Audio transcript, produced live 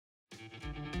Alrighty,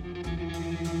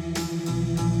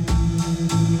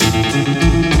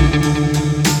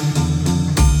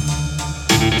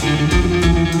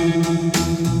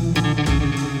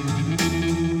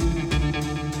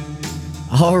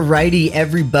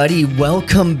 everybody,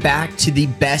 welcome back to the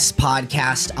best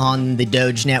podcast on the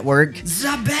Doge Network.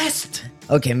 The best.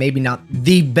 Okay, maybe not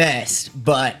the best,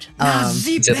 but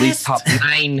it's at least top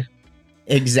 9.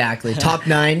 Exactly, top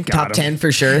 9, top 10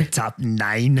 for sure. Top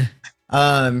 9.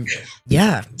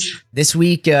 Yeah, this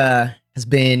week has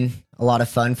been a lot of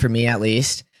fun for me, at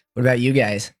least. What about you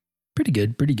guys? Pretty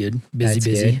good. Busy.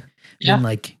 Good. Yeah. Been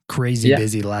like crazy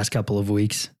busy the last couple of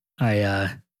weeks. I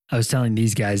was telling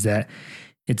these guys that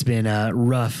it's been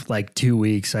rough, like 2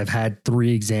 weeks. I've had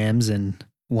 3 exams and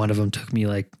one of them took me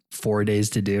like 4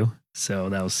 days to do. So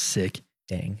that was sick.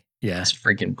 Dang. Yeah. That's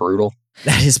freaking brutal.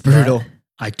 That is brutal. But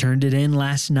I turned it in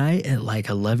last night at like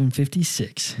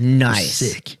 11:56. Nice.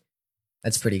 Sick.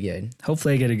 That's pretty good.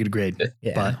 Hopefully I get a good grade,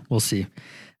 Yeah. but we'll see.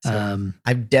 So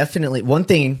I've definitely, one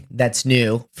thing that's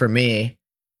new for me,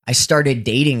 I started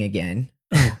dating again.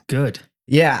 Oh, good.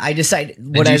 Yeah, I decided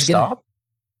Did you stop?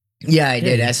 Yeah, I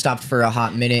did. I stopped for a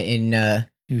hot minute in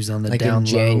He was on the like down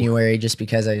in low. January, just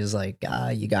because I was like,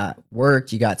 you got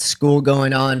work, you got school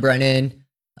going on, Brennan,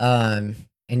 and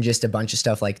just a bunch of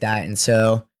stuff like that. And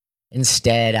so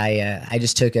instead, I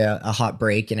just took a hot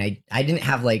break, and I didn't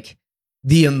have like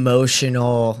the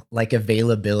emotional like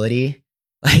availability.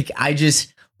 Like I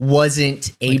just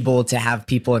wasn't able to have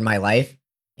people in my life,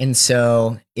 and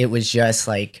so it was just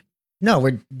like, no,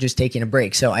 we're just taking a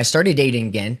break. So I started dating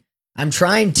again. I'm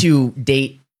trying to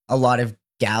date a lot of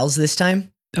gals this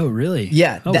time. Oh, really?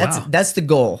 Yeah, Oh, wow. that's the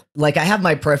goal. Like I have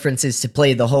my preferences to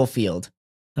play the whole field,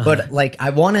 but like I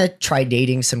want to try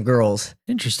dating some girls.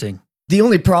 Interesting. The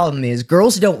only problem is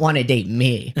girls don't want to date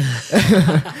me.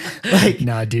 Like,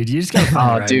 nah, dude, you just gotta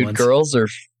find the right ones. Girls are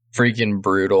freaking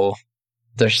brutal.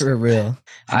 They're for real.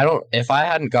 if I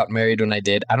hadn't got married when I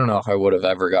did, I don't know if I would have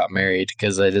ever got married,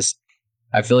 because I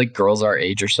feel like girls our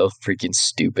age are so freaking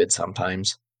stupid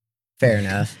sometimes. Fair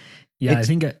enough. Yeah, I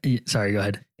think. Sorry, go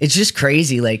ahead. It's just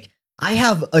crazy. Like I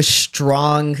have a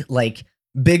strong, like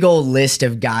big old list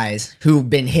of guys who've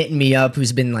been hitting me up,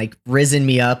 who's been like risen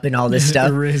me up and all this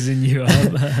stuff. Risen you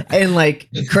up. And like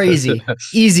crazy,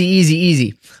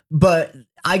 easy. But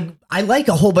I like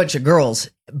a whole bunch of girls,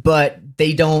 but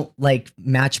they don't like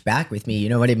match back with me. You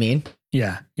know what I mean?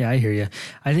 Yeah, I hear you.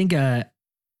 I think, I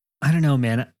don't know,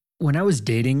 man. When I was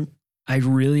dating, I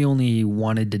really only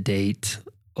wanted to date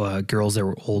girls that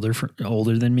were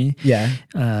older than me. Yeah.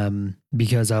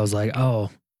 Because I was like,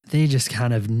 oh, they just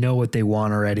kind of know what they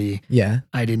want already. Yeah.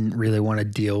 I didn't really want to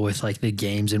deal with like the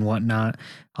games and whatnot,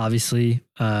 obviously,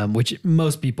 which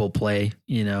most people play,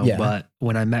 you know. Yeah. But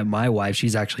when I met my wife,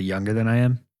 she's actually younger than I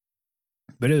am.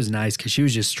 But it was nice because she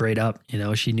was just straight up, you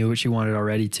know, she knew what she wanted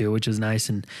already too, which was nice.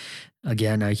 And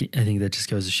again, I think that just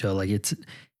goes to show like it's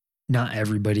not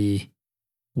everybody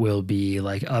will be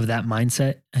like of that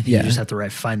mindset. I think you just have to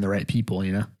find the right people,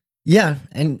 you know? Yeah.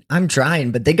 And I'm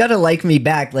trying, but they got to like me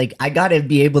back. Like I got to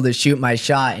be able to shoot my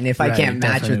shot. And if I can't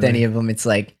match with any of them, it's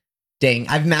like, dang,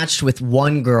 I've matched with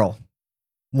one girl.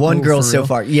 One girl so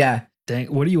far. Yeah.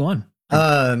 Dang. What are you on?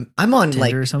 I'm on Tinder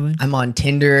like, or something? I'm on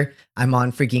Tinder. I'm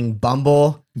on freaking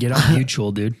Bumble. Get on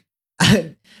Mutual, dude.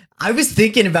 I was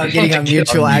thinking about getting on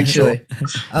Mutual actually.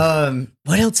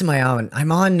 What else am I on?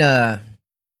 I'm on,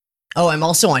 I'm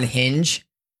also on Hinge.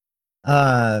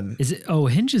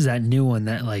 Hinge is that new one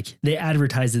that like they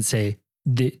advertise it, say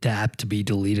the app to be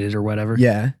deleted or whatever.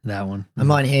 Yeah. That one.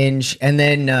 I'm on Hinge. And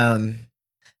then,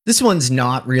 this one's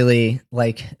not really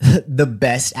like the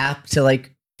best app to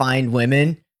like find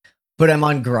women, but I'm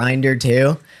on Grindr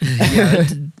too.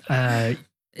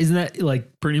 Isn't that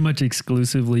like pretty much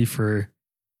exclusively for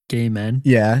gay men?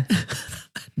 Yeah.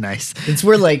 Nice. It's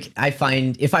where like I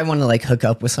find if I want to like hook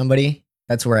up with somebody,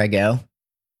 that's where I go.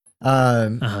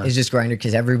 It's just Grindr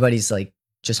because everybody's like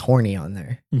just horny on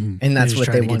there, and that's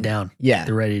what they want. Get down. Yeah,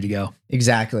 they're ready to go.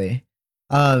 Exactly.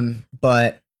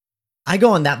 But I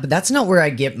go on that, but that's not where I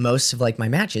get most of like my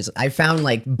matches. I found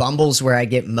like Bumble's where I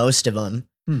get most of them,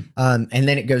 and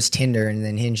then it goes Tinder, and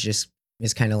then Hinge just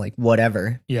is kind of like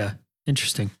whatever. Yeah,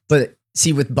 interesting. But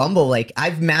see, with Bumble, like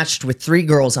I've matched with 3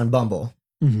 girls on Bumble.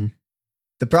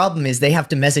 The problem is they have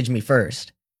to message me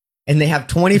first, and they have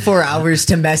 24 hours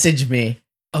to message me.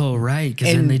 Oh, right.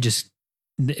 Because then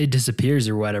it disappears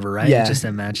or whatever, right? Yeah. It just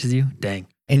matches you. Dang.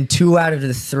 And 2 out of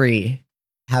the 3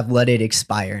 have let it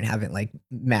expire and haven't like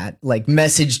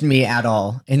messaged me at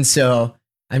all. And so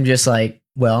I'm just like,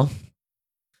 well,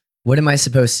 what am I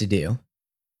supposed to do?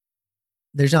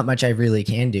 There's not much I really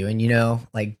can do. And you know,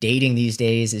 like dating these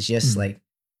days is just like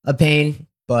a pain,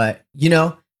 But, you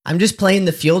know, I'm just playing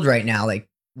the field right now. Like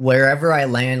wherever I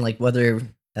land, like whether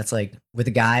that's like with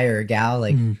a guy or a gal,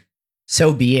 like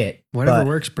so be it. Whatever But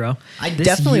works, bro. I This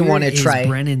definitely year want to is try.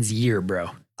 Brennan's year,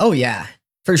 bro. Oh yeah,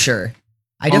 for sure.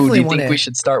 I Do definitely you want think to. we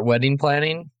should start wedding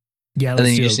planning? Yeah, And then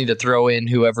let's you do just it. need to throw in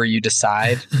whoever you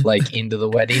decide, like into the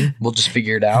wedding. We'll just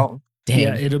figure it out. Dang,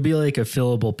 Yeah, it'll be like a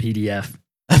fillable PDF.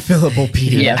 a fillable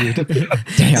PDF. Yeah. Dude.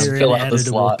 Just Or fill an out the editable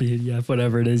slot. PDF,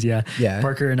 whatever it is. Yeah. Yeah.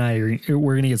 Parker and I,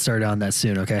 we're going to get started on that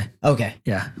soon. Okay. Okay.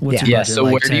 Yeah. What's Yeah. your Yeah. budget? So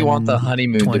Like where do you want the 10,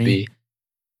 honeymoon 20? to be?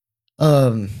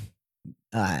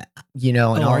 You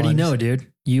know, in I all already know, honesty- dude.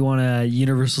 You want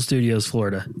Universal Studios,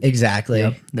 Florida. exactly.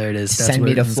 Yep. There it is. Send where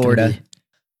me to it's gonna Florida.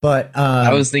 But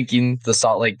I was thinking the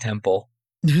Salt Lake Temple.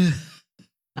 be.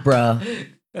 bruh,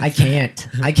 I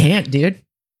can't, dude.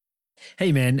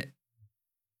 Hey, man,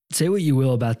 say what you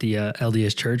will about the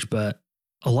LDS church, but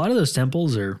a lot of those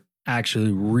temples are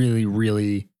actually really,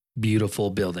 really beautiful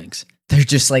buildings. They're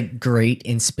just like great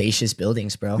and spacious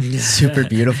buildings, bro. Super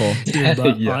beautiful. Dude,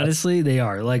 but Yeah. honestly, they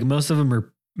are. Like most of them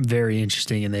are very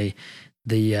interesting, and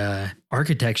the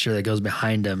architecture that goes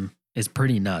behind them is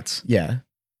pretty nuts. Yeah.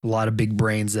 A lot of big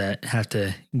brains that have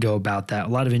to go about that. A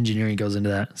lot of engineering goes into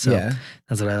that. So Yeah.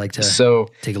 that's what I like to So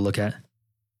take a look at.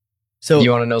 So you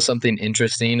want to know something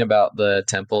interesting about the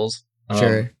temples?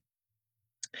 sure.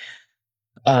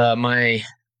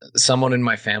 Someone in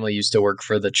my family used to work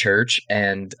for the church,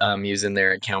 and he was in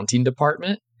their accounting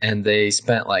department, and they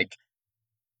spent like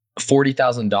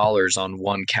 $40,000 on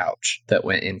one couch that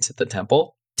went into the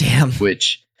temple. Damn.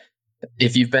 Which,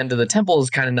 if you've been to the temple, is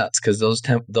kind of nuts because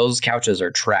those couches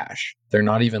are trash. They're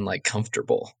not even like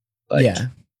comfortable. Like, Yeah.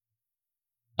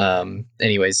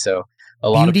 Anyways, so a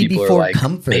lot Beauty of people are before like,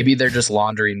 comfort. maybe they're just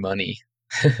laundering money.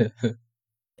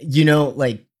 You know,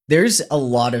 like there's a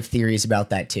lot of theories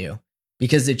about that too,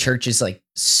 because the church is like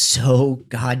so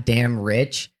goddamn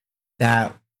rich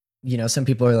that, you know, some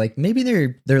people are like, maybe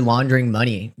they're laundering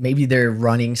money. Maybe they're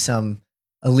running some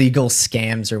illegal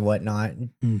scams or whatnot.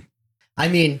 Mm. I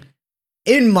mean,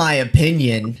 in my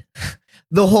opinion,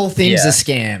 the whole thing's Yeah. a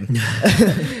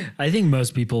scam. I think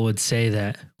most people would say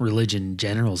that religion in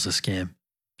general is a scam.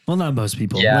 Well, not most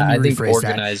people. Yeah, Let me I think rephrase that.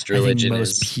 organized I think religion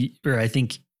most is. or I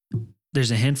think there's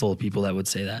a handful of people that would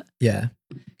say that. Yeah.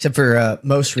 Except for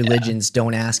most religions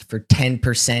don't ask for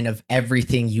 10% of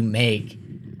everything you make.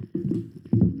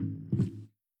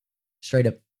 Straight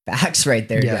up facts right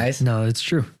there, guys. No, it's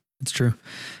true. It's true.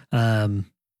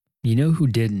 You know who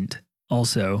didn't?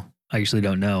 Also, I actually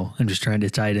don't know. I'm just trying to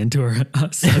tie it into our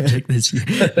subject this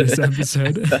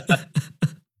episode.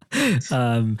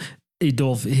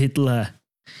 Adolf Hitler.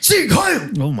 Sieg Heil!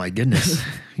 Oh my goodness.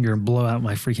 You're gonna blow out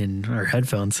our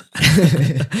headphones.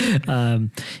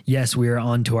 Yes, we are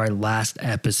on to our last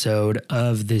episode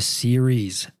of this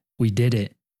series. We did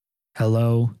it.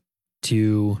 Hello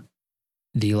to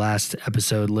the last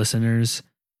episode listeners.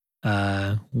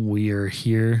 We are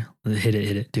here. Hit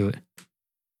it, do it.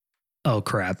 Oh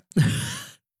crap.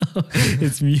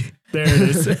 It's me. There it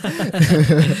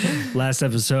is. Last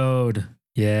episode.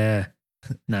 Yeah.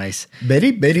 Nice.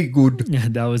 Very, very good. Yeah,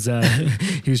 that was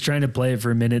he was trying to play it for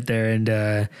a minute there and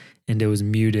it was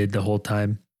muted the whole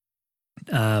time.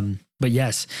 But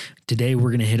yes, today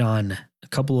we're gonna hit on a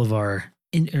couple of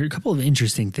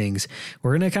interesting things.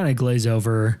 We're gonna kind of glaze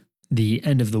over the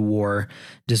end of the war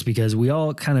just because we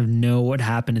all kind of know what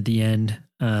happened at the end.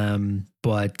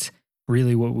 But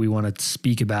really what we want to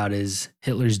speak about is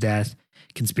Hitler's death,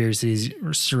 conspiracies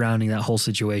surrounding that whole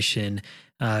situation,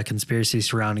 conspiracies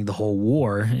surrounding the whole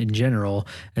war in general,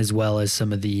 as well as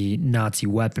some of the Nazi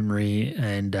weaponry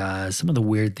and some of the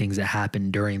weird things that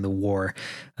happened during the war.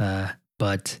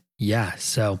 But yeah,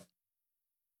 so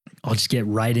I'll just get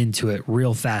right into it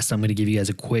real fast. I'm going to give you guys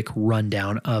a quick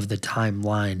rundown of the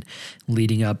timeline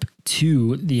leading up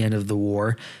to the end of the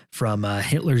war, from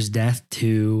Hitler's death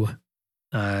to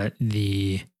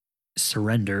the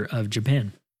surrender of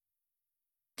Japan.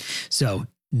 So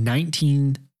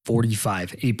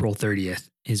 1945, April 30th,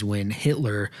 is when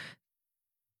Hitler,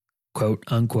 quote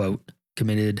unquote,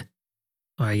 committed,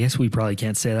 I guess we probably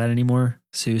can't say that anymore,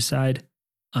 suicide,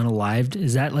 unalived.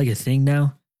 Is that like a thing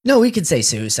now? No, we could say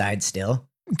suicide still.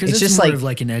 Because It's it's just more like- of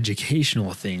like an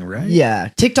educational thing, right? Yeah.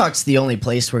 TikTok's the only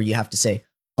place where you have to say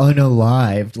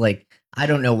unalived. Like, I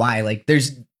don't know why. Like,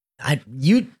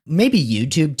 maybe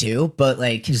YouTube too, but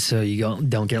like, Just so you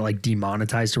don't get like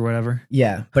demonetized or whatever.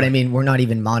 yeah. But I mean, we're not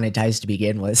even monetized to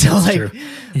begin with. So, like, true.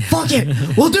 fuck it.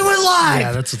 We'll do it live.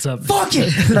 Yeah, that's what's up. Fuck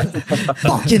it.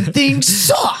 Fucking thing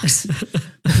sucks.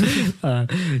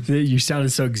 You sounded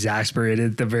so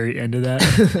exasperated at the very end of that.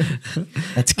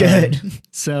 That's good.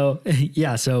 So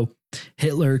yeah, so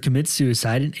Hitler commits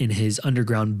suicide in his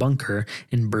underground bunker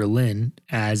in Berlin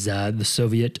as the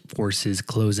Soviet forces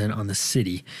close in on the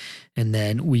city. And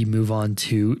then we move on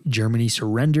to Germany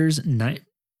surrenders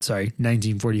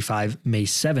 1945, May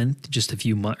 7th, just a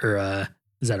few months, or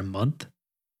is that a month?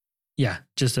 Yeah,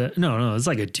 no, it's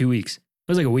like 2 weeks. It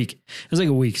was like a week. It was like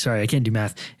a week. Sorry, I can't do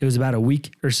math. It was about a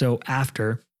week or so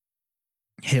after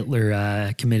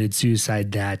Hitler committed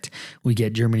suicide that we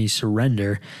get Germany's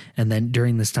surrender. And then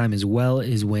during this time as well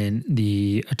is when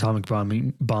the atomic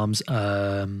bombs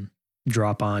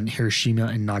drop on Hiroshima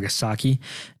and Nagasaki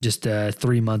just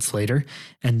 3 months later.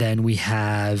 And then we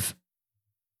have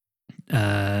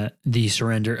the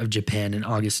surrender of Japan on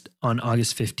August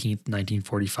 15th,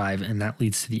 1945. And that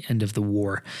leads to the end of the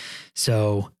war.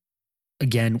 So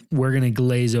again, we're going to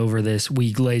glaze over this.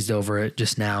 We glazed over it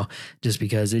just now, just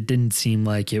because it didn't seem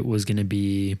like it was going to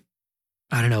be,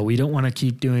 I don't know. We don't want to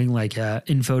keep doing like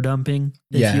info dumping,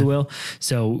 if you will.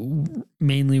 So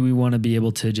mainly we want to be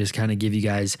able to just kind of give you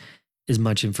guys as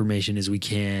much information as we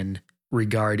can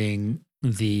regarding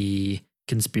the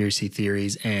conspiracy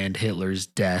theories and Hitler's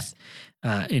death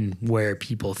and where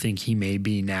people think he may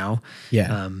be now.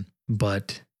 Yeah.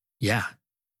 But yeah,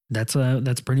 that's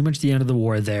pretty much the end of the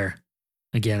war there.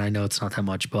 Again, I know it's not that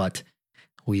much, but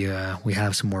we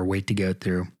have some more weight to go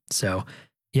through. So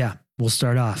yeah, we'll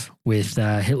start off with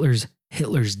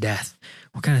Hitler's death.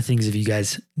 What kind of things have you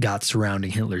guys got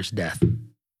surrounding Hitler's death?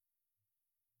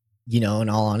 You know, in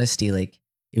all honesty, like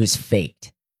it was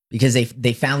faked because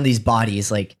they found these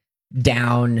bodies like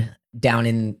down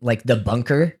in like the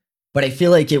bunker, but I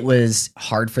feel like it was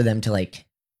hard for them to like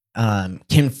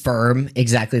confirm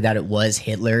exactly that it was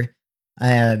Hitler.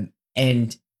 And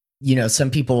you know, some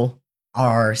people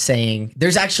are saying there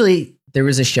was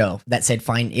a show that said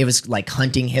it was like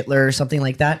Hunting Hitler or something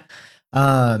like that.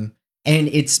 And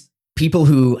it's people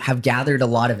who have gathered a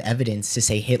lot of evidence to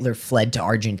say Hitler fled to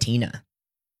Argentina.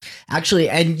 Actually,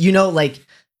 and you know, like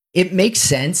it makes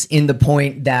sense in the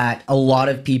point that a lot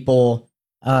of people,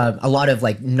 a lot of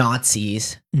like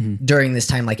Nazis during this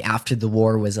time, like after the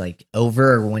war was like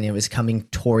over or when it was coming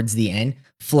towards the end,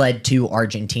 fled to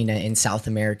Argentina in South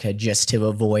America just to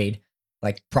avoid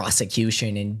like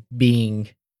prosecution and being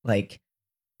like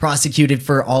prosecuted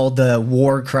for all the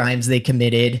war crimes they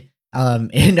committed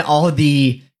and all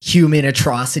the human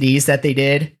atrocities that they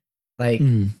did. Like,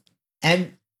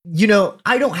 and you know,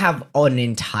 I don't have an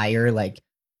entire like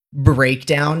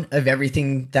breakdown of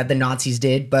everything that the Nazis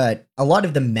did, but a lot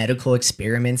of the medical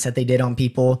experiments that they did on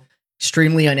people,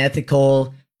 extremely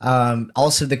unethical.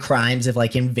 Also the crimes of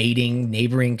like invading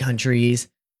neighboring countries,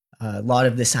 a lot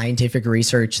of the scientific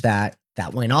research that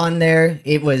went on there.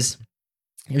 It was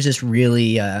just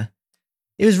really, it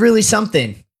was really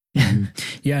something.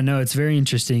 Yeah, no, it's very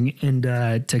interesting. And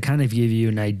to kind of give you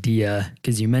an idea,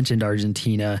 because you mentioned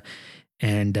Argentina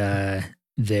and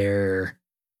their,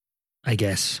 I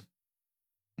guess,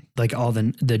 like all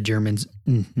the Germans,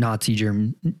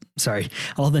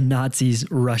 all the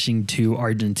Nazis rushing to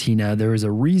Argentina. There was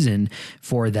a reason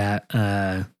for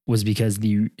that, was because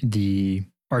the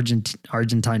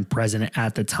Argentine president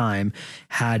at the time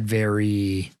had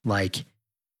very like,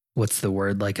 what's the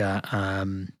word? Like a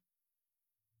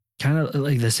kind of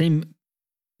like the same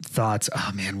thoughts.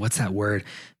 Oh man, what's that word?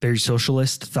 Very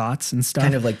socialist thoughts and stuff.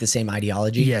 Kind of like the same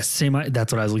ideology. Yes, same.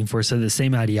 That's what I was looking for. So the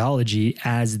same ideology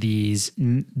as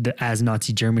as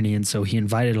Nazi Germany, and so he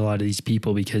invited a lot of these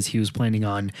people because he was planning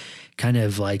on kind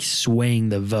of like swaying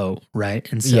the vote, right?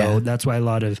 And so that's why a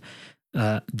lot of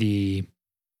the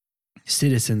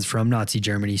citizens from Nazi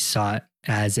Germany saw it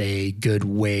as a good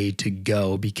way to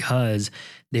go because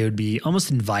they would be almost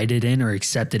invited in or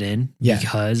accepted in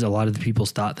because a lot of the people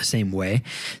thought the same way.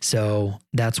 So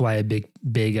that's why a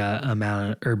big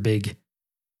amount or big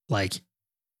like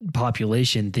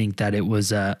population think that it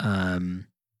was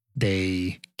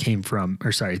they came from,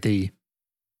 or sorry,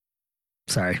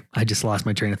 I just lost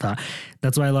my train of thought.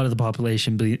 That's why a lot of the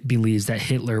population believes that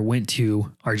Hitler went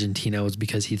to Argentina was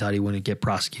because he thought he wouldn't get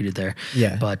prosecuted there.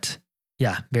 Yeah. But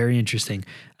yeah, very interesting.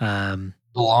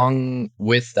 Along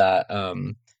with that,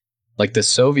 like the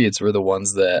Soviets were the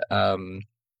ones that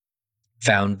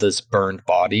found this burned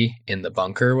body in the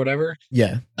bunker or whatever.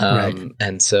 Yeah. Right.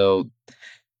 And so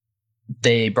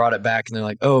they brought it back and they're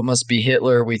like, oh, it must be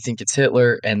Hitler. We think it's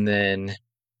Hitler. And then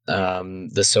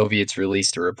the Soviets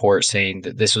released a report saying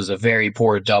that this was a very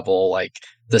poor double, like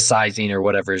the sizing or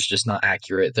whatever is just not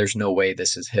accurate. There's no way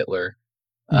this is Hitler.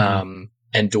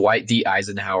 And Dwight D.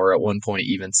 Eisenhower at one point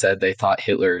even said they thought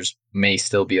Hitler's may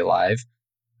still be alive.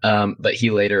 But he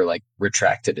later like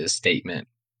retracted his statement.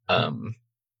 That's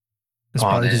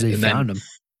probably because they found him.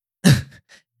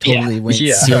 totally went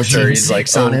yeah. SEAL I'm sure Team he's like,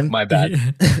 6 on oh, him. my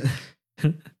bad.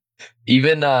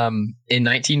 Even in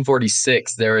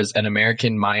 1946, there was an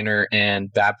American miner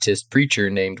and Baptist preacher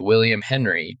named William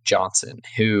Henry Johnson,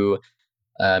 who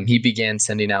he began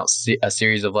sending out a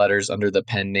series of letters under the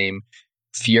pen name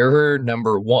Führer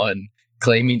Number 1,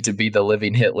 claiming to be the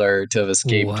living Hitler to have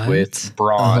escaped with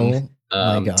Braun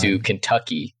Oh my God. to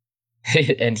Kentucky.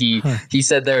 And he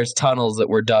said there's tunnels that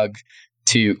were dug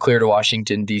to clear to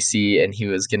Washington, D.C., and he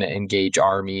was going to engage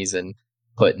armies and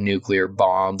put nuclear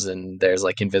bombs, and there's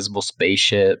like invisible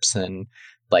spaceships and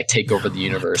like take over the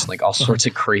universe, and like all sorts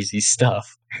of crazy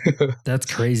stuff. That's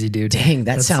crazy, dude. Dang,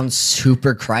 that sounds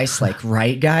super Christ-like,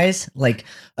 right, guys? Like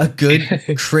a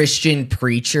good Christian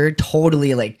preacher,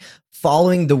 totally like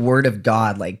following the word of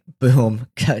God. Like, boom,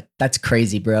 that's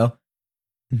crazy, bro.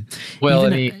 Well,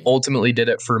 and he ultimately did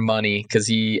it for money because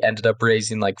he ended up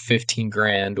raising like 15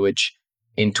 grand, which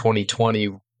in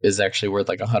 2020 is actually worth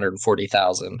like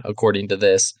 140,000, according to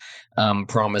this,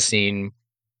 promising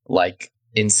like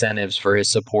incentives for his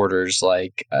supporters,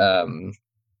 like like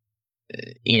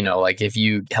if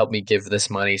you help me give this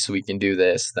money so we can do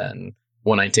this, then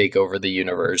when I take over the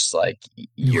universe, like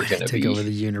you're gonna take over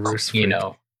the universe,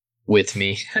 with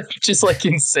me. Just like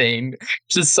insane.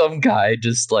 Just some guy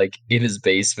just like in his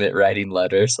basement writing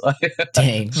letters.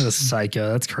 Dang, what a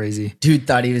psycho. That's crazy. Dude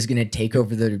thought he was gonna take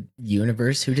over the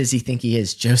universe. Who does he think he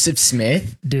is? Joseph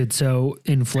Smith? Dude, so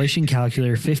inflation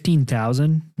calculator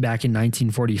 15,000 back in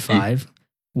 1945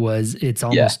 it's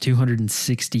almost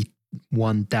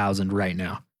 261,000 right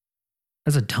now.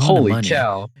 That's a ton of money. Holy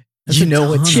cow. That's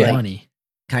what's money.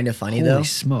 Kind of funny Holy though.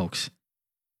 Smokes.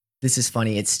 This is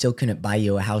funny. It still couldn't buy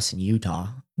you a house in Utah.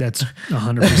 That's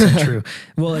 100% true.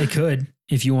 Well, it could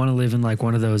if you want to live in like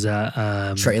one of those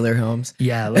trailer homes.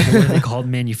 Yeah, like what are they called?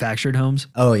 Manufactured homes.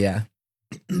 Oh yeah.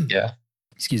 Yeah.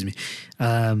 Excuse me.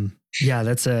 Yeah,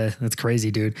 that's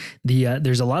crazy, dude.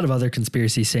 There's a lot of other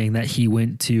conspiracies saying that he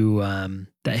went to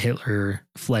that Hitler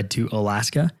fled to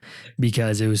Alaska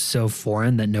because it was so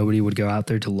foreign that nobody would go out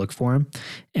there to look for him.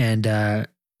 And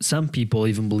some people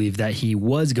even believe that he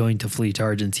was going to flee to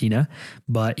Argentina,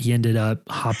 but he ended up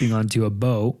hopping onto a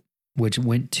boat, which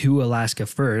went to Alaska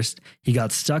first. He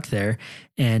got stuck there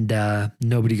and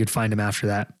nobody could find him after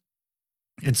that.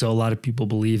 And so a lot of people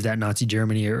believe that Nazi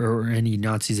Germany or any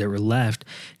Nazis that were left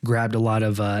grabbed a lot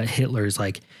of Hitler's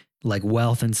like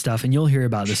wealth and stuff. And you'll hear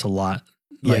about this a lot,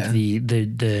 like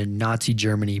the Nazi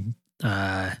Germany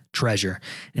treasure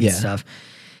and stuff.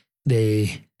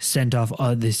 They sent off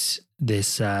this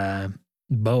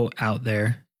boat out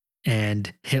there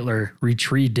and Hitler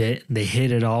retrieved it. They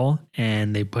hid it all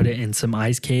and they put it in some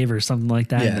ice cave or something like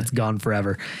that. And it's gone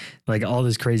forever. Like all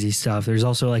this crazy stuff. There's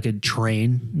also like a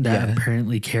train that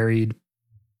apparently carried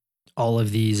all of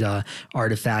these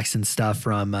artifacts and stuff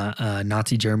from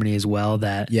Nazi Germany as well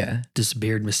that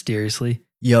disappeared mysteriously.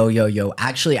 Yo.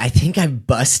 Actually, I think I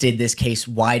busted this case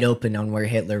wide open on where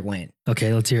Hitler went.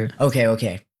 Okay, let's hear it.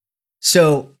 Okay.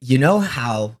 So you know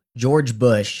how George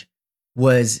Bush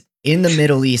was in the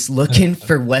Middle East looking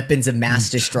for weapons of mass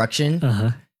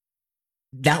destruction?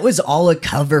 That was all a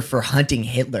cover for hunting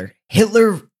Hitler.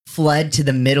 Hitler fled to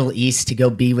the Middle East to go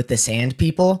be with the Sand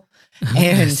People.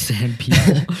 And Sand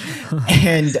People.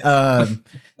 and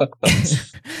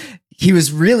he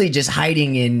was really just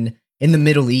hiding in the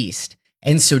Middle East.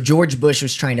 And so George Bush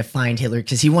was trying to find Hitler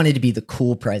because he wanted to be the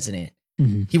cool president.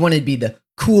 He wanted to be the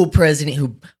cool president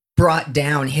who brought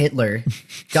down Hitler,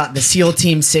 got the SEAL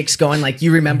Team 6 going. Like,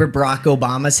 you remember Barack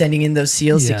Obama sending in those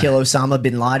SEALs to kill Osama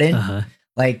bin Laden?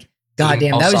 Like,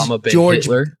 goddamn, that was George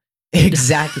Hitler.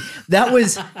 Exactly. That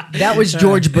was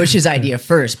George Bush's idea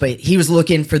first, but he was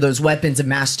looking for those weapons of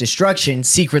mass destruction,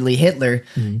 secretly Hitler.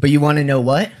 But you want to know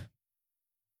what?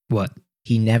 What?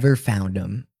 He never found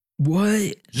them.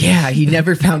 What? Yeah, he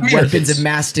never found weapons of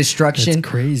mass destruction. That's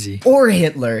crazy. Or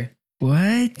Hitler.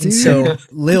 What? And so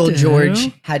little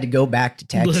George had to go back to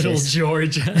Texas. Little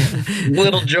George.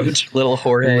 Little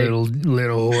Jorge.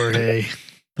 Little Jorge.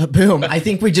 But boom, I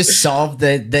think we just solved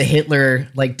the Hitler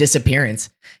like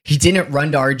disappearance. He didn't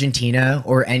run to Argentina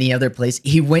or any other place.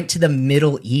 He went to the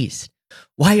Middle East.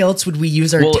 Why else would we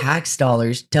use our tax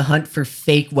dollars to hunt for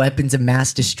fake weapons of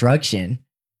mass destruction?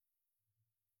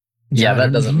 Yeah,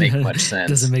 that doesn't make much sense.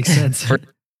 Doesn't make sense.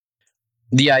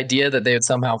 The idea that they would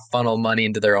somehow funnel money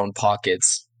into their own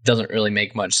pockets doesn't really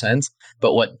make much sense.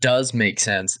 But what does make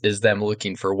sense is them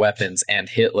looking for weapons and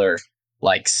Hitler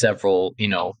like several,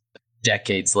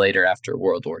 decades later after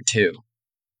World War II.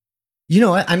 You know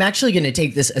what? I'm actually going to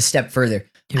take this a step further.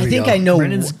 I think I know.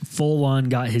 Brennan's full on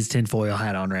got his tinfoil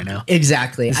hat on right now.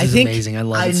 Exactly. This is amazing. I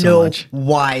love it so know much.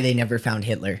 Why they never found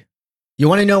Hitler. You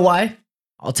want to know why?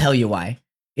 I'll tell you why.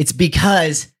 It's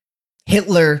because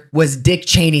Hitler was Dick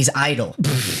Cheney's idol.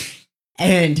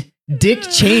 And Dick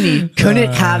Cheney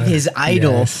couldn't have his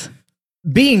idol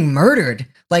being murdered.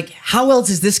 Like, how else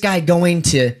is this guy going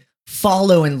to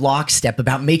follow in lockstep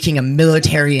about making a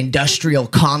military industrial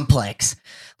complex?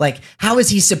 Like, how is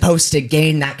he supposed to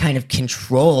gain that kind of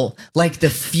control like the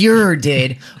Fuhrer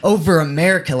did over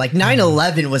America? Like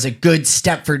 9/11 was a good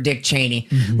step for Dick Cheney.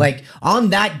 Like on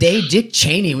that day, Dick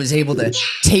Cheney was able to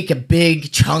take a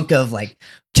big chunk of like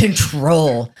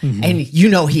control. And you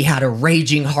know, he had a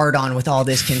raging hard on with all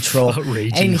this control.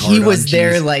 And he was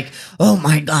there like, oh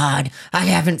my God, I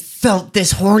haven't felt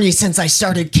this horny since I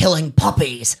started killing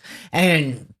puppies.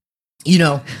 And you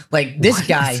know, like this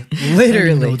guy literally, I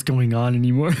don't know what's going on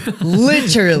anymore.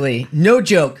 literally, no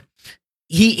joke.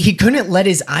 He couldn't let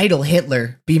his idol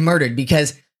Hitler be murdered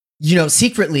because, you know,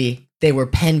 secretly they were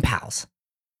pen pals.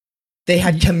 They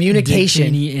had communication.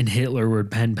 Dick Cheney and Hitler were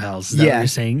pen pals. Is that what you're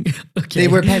saying? Okay. They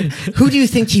were pen. Who do you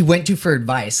think he went to for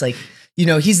advice? Like, you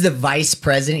know, he's the vice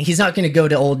president. He's not going to go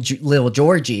to little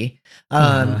Georgie.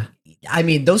 I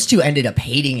mean, those two ended up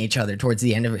hating each other towards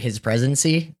the end of his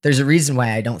presidency. There's a reason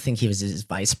why I don't think he was his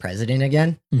vice president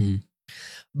again.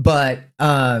 But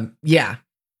yeah,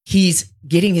 he's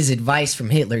getting his advice from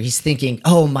Hitler. He's thinking,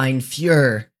 oh, mein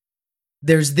Führer,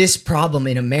 there's this problem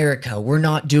in America. We're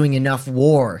not doing enough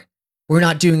war. We're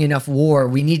not doing enough war.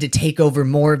 We need to take over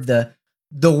more of the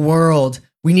world.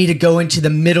 We need to go into the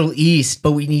Middle East,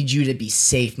 but we need you to be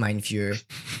safe, mein Führer.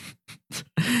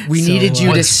 We needed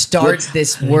you to start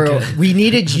this world. We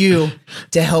needed you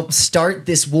to help start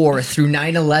this war through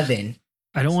 9/11.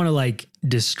 I don't want to like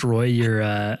destroy your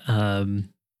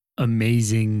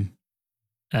amazing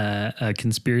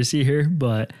conspiracy here,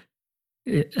 but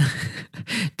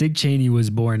Dick Cheney was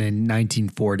born in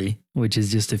 1940, which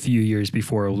is just a few years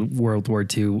before World War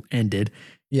II ended.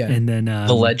 Yeah. And then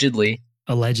Allegedly,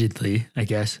 I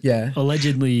guess. Yeah.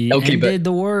 Allegedly ended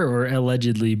the war, or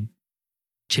allegedly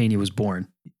Cheney was born?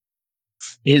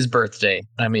 His birthday.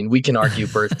 I mean, we can argue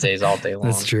birthdays all day long.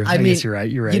 That's true. I mean, guess you're right.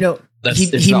 You're right. You know,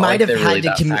 It's he not might like have they're had really to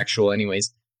that factual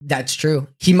anyways. That's true.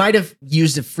 He might have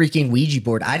used a freaking Ouija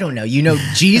board. I don't know. You know,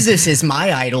 Jesus is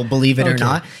my idol, believe it or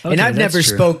not. And I've never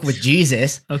spoke with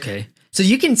Jesus. Okay. So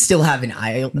you can still have an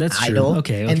idol. That's true.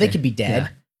 Okay. And they could be dead. Yeah.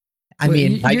 I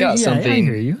mean, I got something.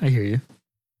 I hear you.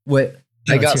 What?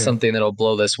 I got something that'll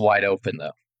blow this wide open, though.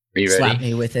 Are you ready? Slap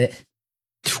me with it.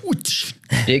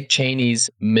 Dick Cheney's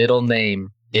middle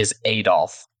name is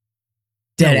Adolf.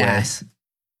 Dead ass.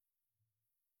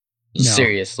 No.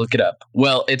 Serious, look it up.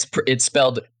 Well, it's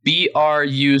spelled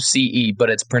Bruce, but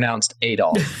it's pronounced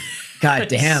Adolf. God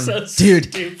damn, so dude,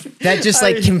 that just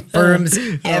like confirms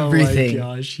everything. Oh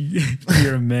my gosh,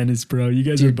 you're a menace, bro. You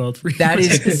guys are both. That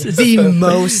is the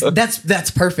most. That's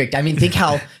perfect. I mean, think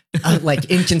how like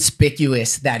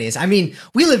inconspicuous that is. I mean,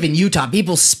 we live in Utah.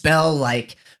 People spell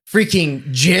like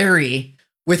freaking Jerry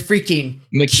with freaking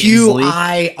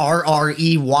Quirrey.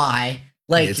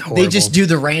 Like they just do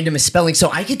the randomest spelling. So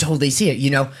I could totally see it.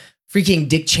 You know, freaking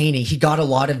Dick Cheney, he got a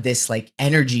lot of this like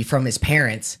energy from his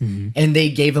parents, and they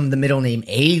gave him the middle name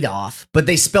Adolf, but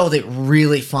they spelled it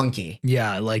really funky.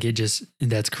 Yeah, like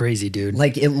that's crazy, dude.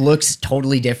 Like it looks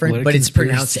totally different, but it's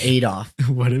pronounced Adolf.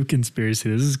 What a conspiracy.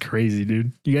 This is crazy,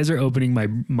 dude. You guys are opening my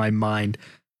mind.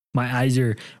 My eyes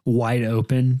are wide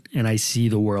open and I see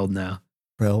the world now.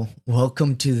 Bro,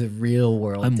 welcome to the real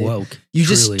world. I'm woke. You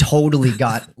just totally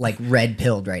got like red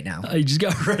pilled right now. I just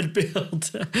got red pilled.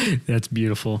 That's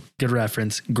beautiful. Good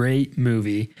reference. Great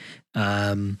movie.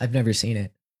 I've never seen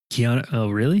it. Keanu. Oh,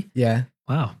 really? Yeah.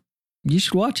 Wow. You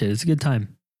should watch it. It's a good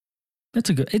time. It's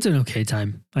an okay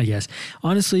time, I guess.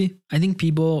 Honestly, I think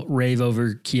people rave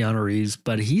over Keanu Reeves,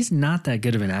 but he's not that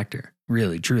good of an actor.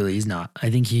 Really, truly, he's not. I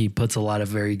think he puts a lot of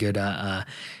very good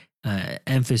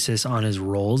emphasis on his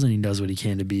roles, and he does what he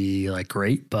can to be like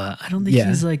great, but I don't think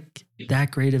he's like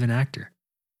that great of an actor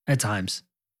at times.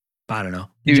 I don't know.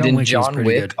 Dude, in John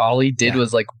Wick, all he did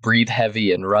was like breathe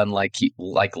heavy and run like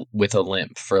with a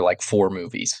limp for like 4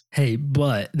 movies. Hey,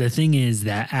 but the thing is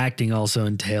that acting also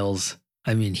entails,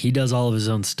 I mean, he does all of his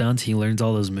own stunts. He learns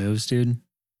all those moves, dude.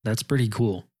 That's pretty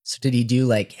cool. So did he do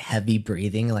like heavy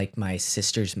breathing like my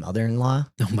sister's mother-in-law?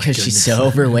 Because she's so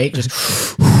overweight.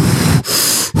 Just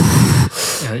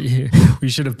we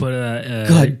should have put a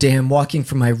God damn, walking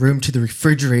from my room to the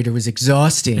refrigerator was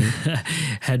exhausting.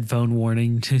 Headphone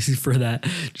warning for that.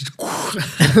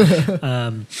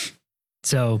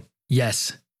 So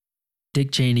yes,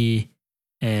 Dick Cheney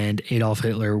and Adolf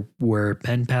Hitler were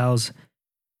pen pals.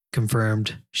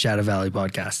 Confirmed. Shadow Valley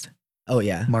podcast. Oh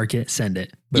yeah, mark it, send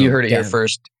it. Boom. You heard it here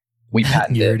first. We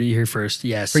patented it. You heard it here first.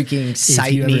 Yes. Freaking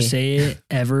cite me. If you ever say it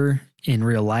ever in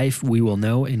real life, we will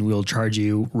know and we'll charge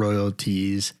you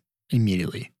royalties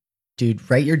immediately. Dude,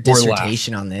 write your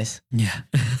dissertation on this. Yeah.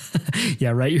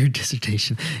 Yeah. Write your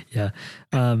dissertation. Yeah.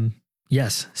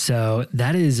 Yes. So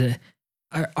that is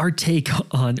our take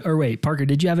on, or wait, Parker,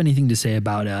 did you have anything to say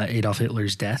about Adolf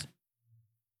Hitler's death?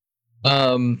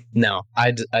 No,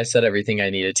 I said everything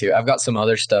I needed to. I've got some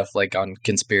other stuff like on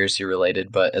conspiracy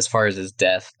related, but as far as his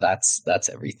death, that's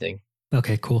everything.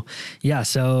 Okay, cool. Yeah.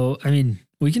 So, I mean,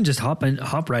 we can just hop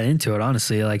right into it.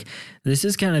 Honestly, like this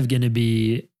is kind of going to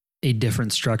be a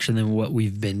different structure than what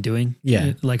we've been doing.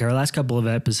 Yeah. Like our last couple of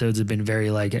episodes have been very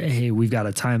like, hey, we've got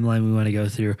a timeline we want to go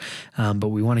through, but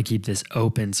we want to keep this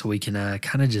open so we can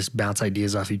kind of just bounce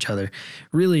ideas off each other.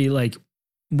 Really, like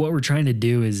what we're trying to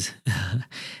do is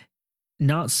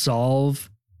not solve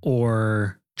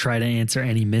or try to answer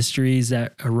any mysteries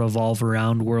that revolve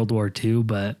around World War II,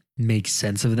 but make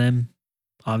sense of them,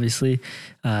 obviously.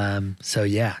 So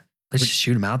yeah, let's just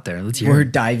shoot them out there. Let's hear. We're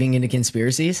diving into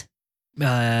conspiracies.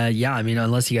 Yeah, I mean,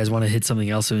 unless you guys want to hit something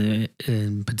else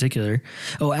in particular.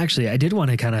 Oh, actually, I did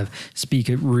want to kind of speak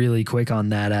really quick on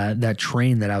that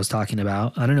train that I was talking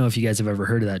about. I don't know if you guys have ever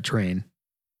heard of that train.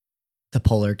 The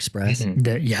Polar Express.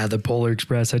 The Polar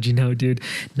Express. How'd you know, dude?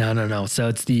 No. So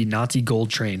it's the Nazi gold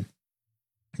train.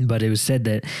 But it was said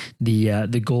that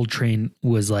the gold train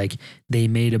was like they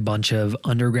made a bunch of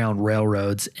underground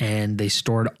railroads and they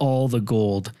stored all the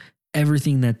gold,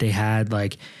 everything that they had,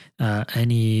 like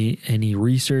any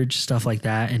research stuff like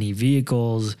that, any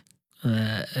vehicles,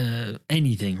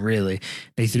 anything really.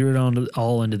 They threw it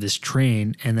all into this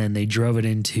train and then they drove it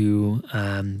into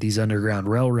these underground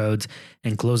railroads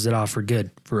and closed it off for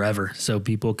good forever, so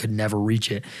people could never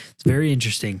reach it. It's very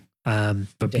interesting.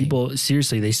 But people,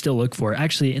 seriously, they still look for it.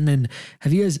 Actually, and then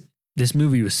have you guys, this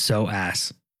movie was so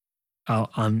ass.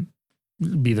 I'll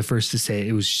be the first to say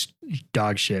it was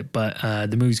dog shit, but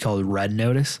the movie's called Red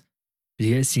Notice. Have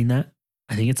you guys seen that?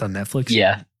 I think it's on Netflix.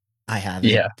 Yeah. I have.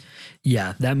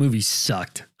 Yeah, that movie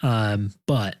sucked.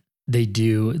 But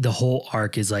the whole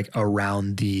arc is like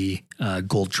around the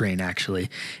gold train, actually.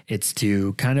 It's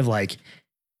to kind of like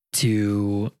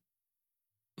to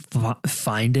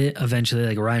find it eventually,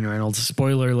 like Ryan Reynolds.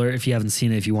 Spoiler alert, if you haven't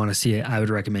seen it, if you want to see it, I would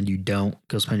recommend you don't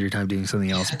go spend your time doing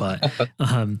something else. But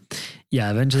yeah,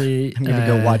 eventually I'm gonna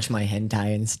go watch my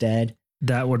hentai instead.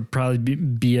 That would probably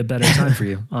be a better time for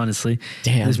you, honestly.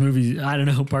 Damn. This movie, I don't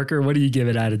know, Parker, what do you give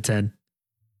it out of 10?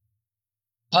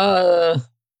 I'd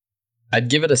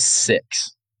give it a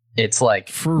 6. It's like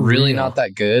For really real? not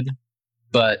that good,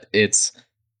 but it's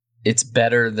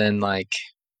better than like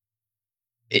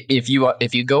if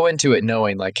you go into it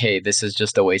knowing like, hey, this is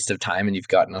just a waste of time and you've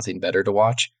got nothing better to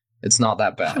watch, it's not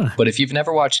that bad. Huh. But if you've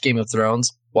never watched Game of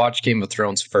Thrones, watch Game of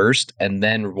Thrones first and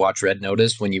then watch Red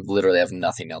Notice when you literally have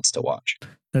nothing else to watch.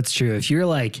 That's true. If you're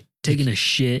like taking a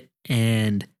shit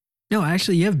and no,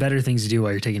 actually you have better things to do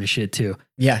while you're taking a shit too.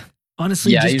 Yeah.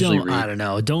 Honestly, Yeah, I just usually don't, read. I don't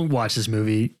know. Don't watch this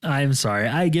movie. I'm sorry.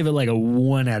 I give it like a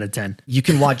 1 out of 10. You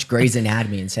can watch Grey's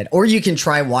Anatomy instead, or you can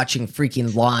try watching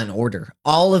freaking Law and Order,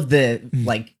 all of the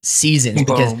like seasons,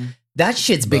 because that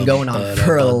shit's been going on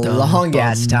for a long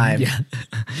ass time. Yeah,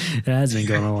 it has been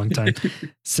going on a long time.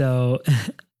 So,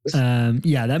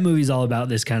 yeah, that movie's all about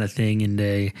this kind of thing, and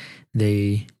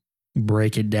they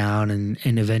break it down and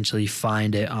eventually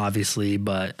find it, obviously,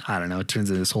 but I don't know, it turns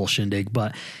into this whole shindig.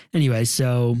 But anyway,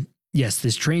 so yes,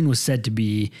 this train was said to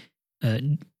be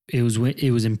it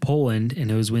was in Poland,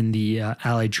 and it was when the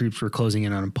Allied troops were closing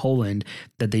in on Poland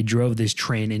that they drove this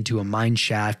train into a mine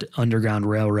shaft underground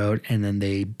railroad, and then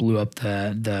they blew up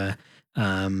the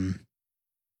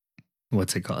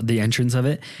what's it called? The entrance of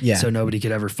it. Yeah. So nobody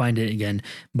could ever find it again.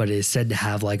 But it is said to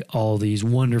have like all these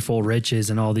wonderful riches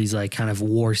and all these like kind of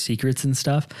war secrets and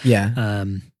stuff. Yeah.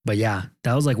 But yeah,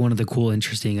 that was like one of the cool,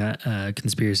 interesting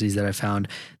conspiracies that I found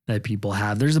that people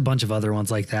have. There's a bunch of other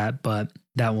ones like that, but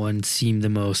that one seemed the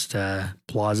most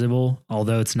plausible,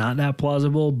 although it's not that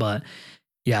plausible. But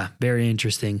yeah, very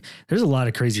interesting. There's a lot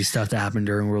of crazy stuff that happened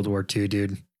during World War II,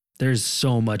 dude. There's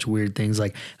so much weird things,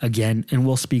 like, again, and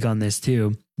we'll speak on this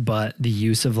too, but the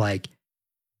use of like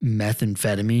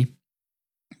methamphetamine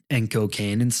and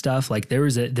cocaine and stuff. Like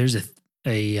there's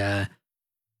a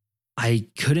I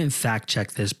couldn't fact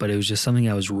check this, but it was just something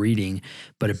I was reading.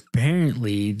 But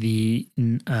apparently the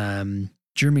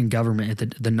German government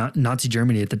at the Nazi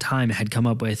Germany at the time had come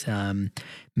up with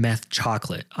meth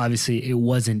chocolate. Obviously, it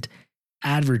wasn't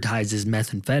advertised as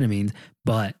methamphetamines,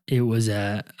 but it was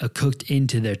cooked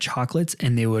into their chocolates,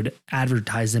 and they would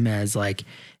advertise them as like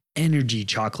energy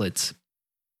chocolates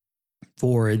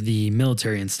for the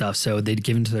military and stuff. So they'd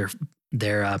give them to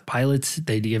their pilots.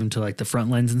 They'd give them to like the front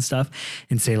lines and stuff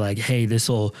and say like, hey, this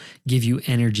will give you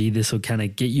energy. This will kind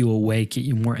of get you awake, get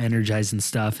you more energized and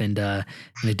stuff. And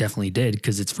they definitely did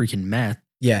because it's freaking meth.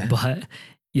 Yeah. But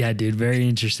yeah, dude, very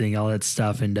interesting, all that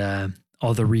stuff. And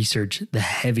all the research, the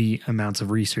heavy amounts of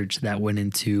research that went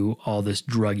into all this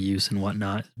drug use and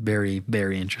whatnot. Very,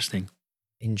 very interesting.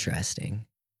 Interesting.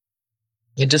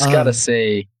 I just gotta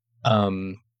say,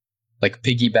 like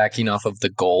piggybacking off of the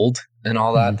gold and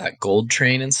all that, that gold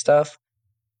train and stuff.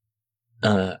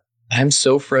 I'm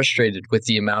so frustrated with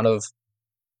the amount of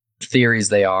theories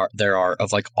there are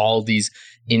of like all these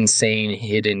insane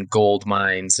hidden gold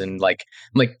mines and like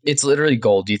it's literally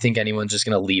gold. Do you think anyone's just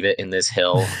gonna leave it in this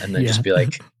hill and then just be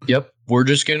like, yep, we're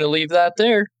just gonna leave that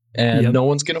there and no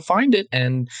one's gonna find it?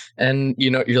 And you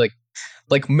know, you're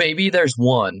like maybe there's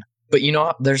one, but you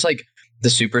know, there's like the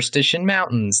Superstition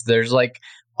Mountains, there's like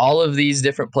all of these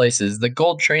different places, the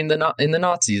gold train in the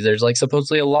Nazis, there's like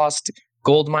supposedly a lost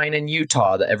gold mine in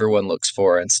Utah that everyone looks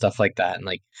for and stuff like that. And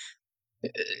like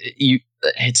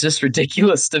it's just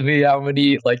ridiculous to me how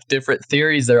many like different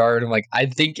theories there are. And I'm like, I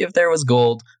think if there was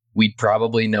gold, we'd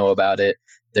probably know about it.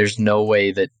 There's no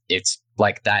way that it's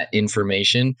like that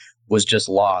information was just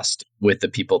lost with the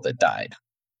people that died.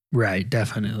 Right,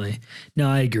 definitely. No,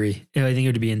 I agree. I think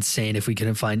it would be insane if we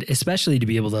couldn't find, especially to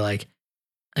be able to like,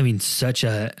 I mean, such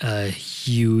a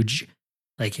huge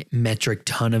like metric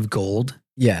ton of gold.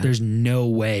 Yeah. There's no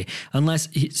way, unless,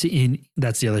 see,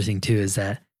 that's the other thing too, is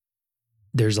that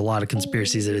there's a lot of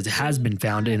conspiracies that it has been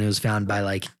found and it was found by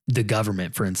like the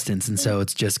government, for instance. And so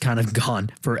it's just kind of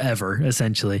gone forever,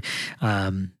 essentially.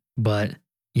 But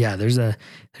yeah, there's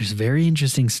very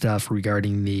interesting stuff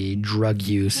regarding the drug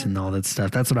use and all that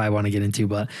stuff. That's what I want to get into.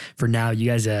 But for now,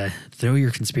 you guys throw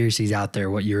your conspiracies out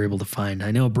there, what you're able to find.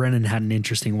 I know Brennan had an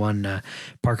interesting one.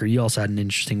 Parker, you also had an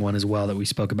interesting one as well that we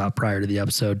spoke about prior to the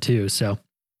episode too. So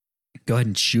go ahead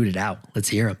and shoot it out. Let's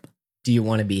hear them. Do you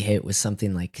want to be hit with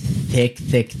something like thick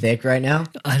right now?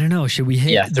 I don't know. Should we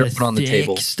hit throw it on the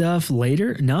table stuff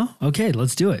later? No? Okay,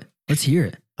 let's do it. Let's hear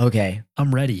it. Okay.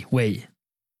 I'm ready. Wait.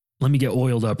 Let me get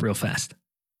oiled up real fast.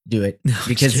 Do it.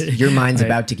 Because your mind's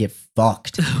about to get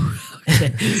fucked.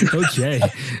 Okay.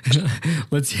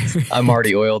 Let's hear it. I'm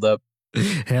already oiled up.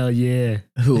 Hell yeah.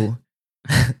 Who?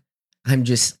 I'm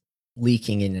just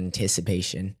leaking in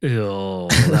anticipation. Oh,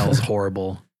 that was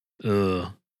horrible. Ugh.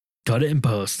 Cut it in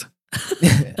post.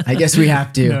 I guess we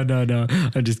have to. No.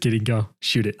 I'm just kidding. Go.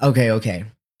 Shoot it. Okay.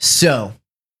 So,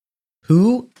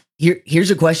 here's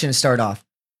a question to start off.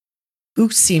 Who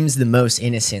seems the most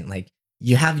innocent? Like,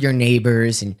 you have your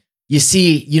neighbors and you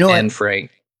see, you know what? And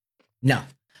Frank. No.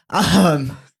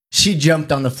 She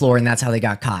jumped on the floor and that's how they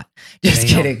got caught. Just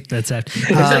kidding. That's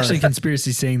actually, there's actually a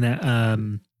conspiracy saying that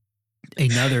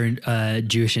another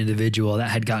Jewish individual that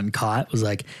had gotten caught was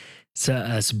like,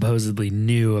 supposedly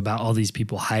knew about all these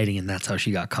people hiding, and that's how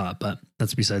she got caught. But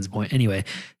that's besides the point. Anyway,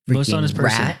 most honest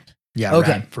person. Rat? Yeah,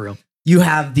 okay, rat, for real. You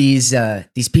have these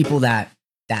people that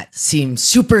seem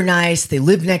super nice. They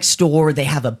live next door. They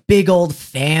have a big old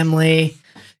family.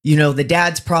 You know, the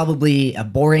dad's probably a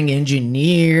boring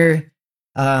engineer.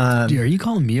 Dude, are you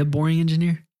calling me a boring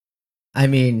engineer? I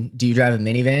mean, do you drive a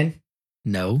minivan?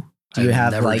 No. Do you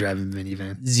have never like driven a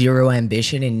minivan? Zero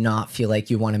ambition and not feel like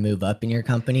you want to move up in your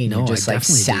company? And No, you're just I like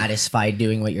definitely do. satisfied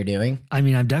doing what you're doing? I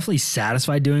mean, I'm definitely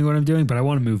satisfied doing what I'm doing, but I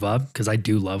want to move up because I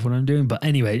do love what I'm doing. But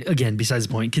anyway, again, besides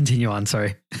the point, continue on.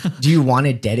 Sorry. Do you want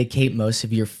to dedicate most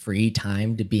of your free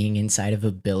time to being inside of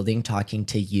a building talking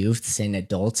to youths and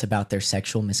adults about their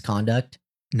sexual misconduct?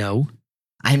 No.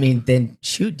 I mean, then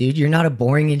shoot, dude, you're not a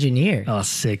boring engineer. Oh,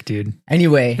 sick, dude.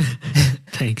 Anyway.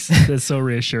 Thanks. That's so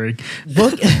reassuring.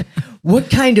 What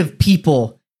kind of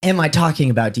people am I talking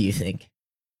about, do you think?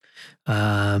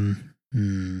 I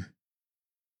don't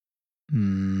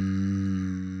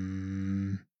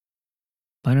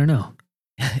know.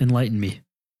 Enlighten me.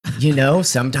 You know,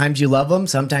 sometimes you love them,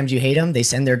 sometimes you hate them. They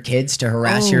send their kids to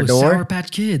harass your door. Sour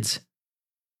Patch Kids.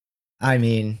 I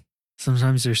mean,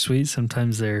 sometimes they're sweet,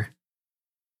 sometimes they're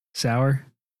sour.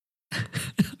 I'm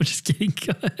just kidding.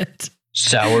 Go ahead.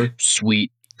 Sour,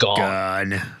 sweet,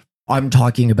 gone. I'm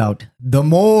talking about the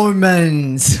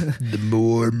Mormons. The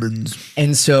Mormons.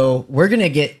 And so we're going to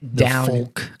get The down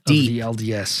folk deep of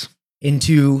the LDS.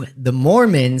 into the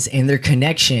Mormons and their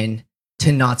connection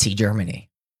to Nazi Germany.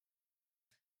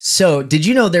 So did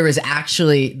you know there was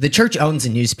actually, the church owns a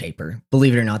newspaper,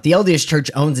 believe it or not. The LDS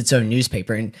Church owns its own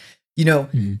newspaper. And, you know,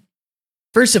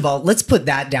 first of all, let's put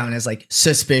that down as like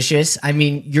suspicious. I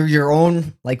mean, you're your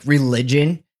own like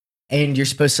religion and you're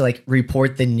supposed to like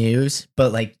report the news,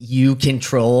 but like you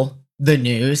control the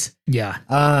news. Yeah.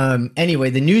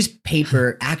 Anyway, the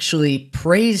newspaper actually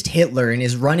praised Hitler in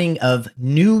his running of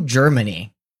New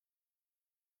Germany.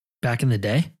 Back in the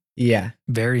day? Yeah.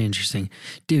 Very interesting.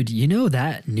 Dude, you know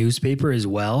that newspaper as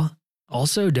well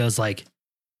also does like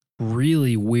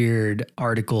really weird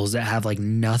articles that have like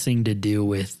nothing to do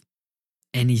with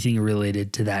anything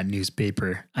related to that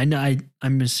newspaper. I know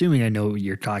I'm assuming I know what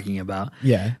you're talking about.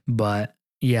 Yeah. But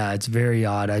yeah, it's very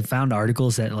odd. I found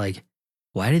articles that like,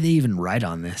 why did they even write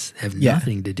on this? They have Yeah.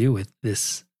 nothing to do with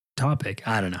this topic.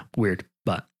 I don't know. Weird.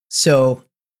 But So,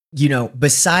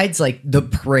 besides like the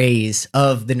praise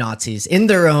of the Nazis in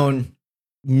their own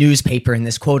newspaper in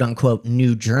this quote unquote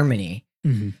New Germany,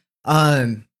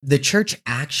 the church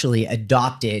actually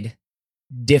adopted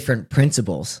different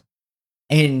principles.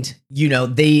 And,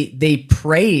 they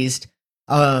praised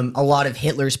a lot of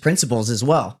Hitler's principles as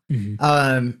well.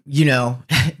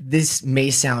 This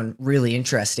may sound really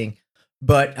interesting,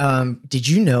 but did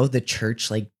you know the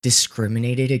church like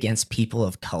discriminated against people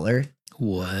of color?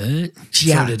 what?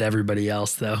 Yeah. So did everybody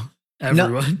else, though.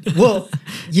 Everyone. Well,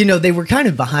 they were kind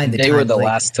of behind the They time. were the like-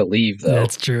 last to leave, though.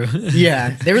 That's true.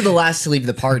 Yeah, they were the last to leave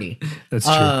the party. That's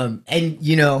true. And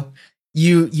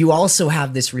you also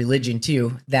have this religion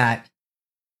too that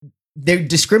they're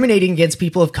discriminating against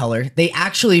people of color. They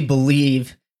actually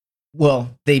believed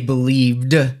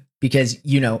because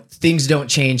things don't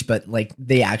change, but like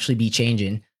they actually be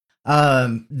changing.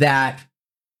 That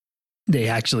They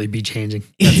actually be changing.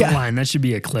 That's Yeah. a line. That should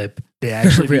be a clip. They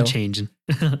actually be Real. changing.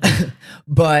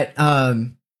 but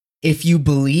if you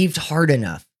believed hard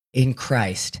enough in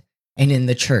Christ and in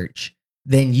the church,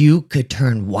 then you could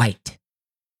turn white.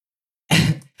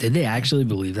 Did they actually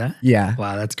believe that? Yeah,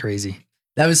 Wow, that's crazy.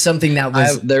 that was something that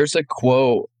was There's a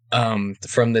quote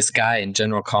from this guy in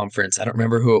General Conference. I don't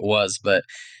remember who it was, but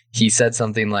he said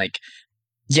something like,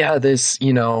 yeah, this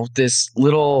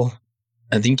little,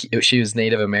 I think she was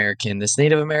Native American. This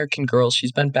Native American girl,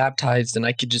 she's been baptized, and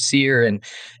I could just see her,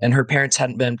 and her parents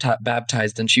hadn't been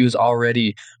baptized, and she was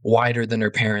already whiter than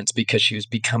her parents because she was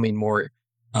becoming more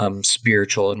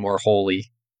spiritual and more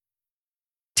holy.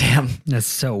 damn. That's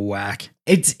so whack.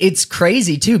 It's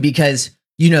crazy too because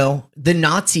the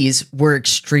Nazis were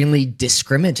extremely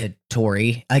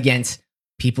discriminatory against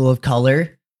people of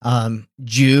color,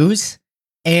 Jews,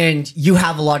 and you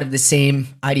have a lot of the same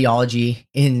ideology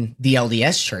in the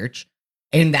LDS church,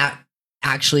 and that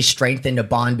actually strengthened a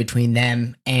bond between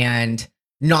them and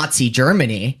Nazi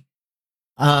Germany.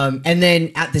 And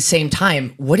then at the same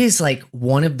time, what is like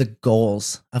one of the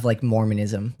goals of like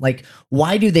Mormonism? Like,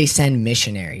 why do they send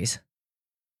missionaries?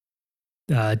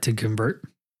 To convert.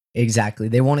 Exactly.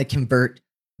 They want to convert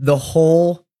the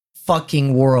whole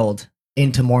fucking world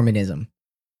into Mormonism.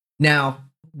 Now,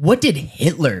 what did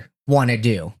Hitler want to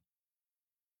do?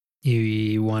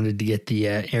 He wanted to get the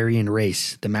Aryan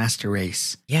race, the master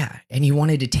race. Yeah, and he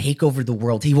wanted to take over the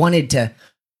world. He wanted to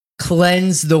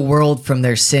cleanse the world from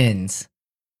their sins.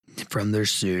 From their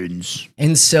sins.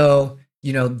 And so,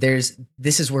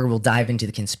 this is where we'll dive into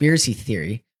the conspiracy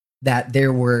theory that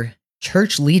there were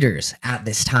church leaders at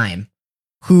this time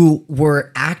who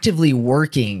were actively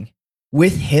working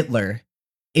with Hitler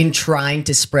in trying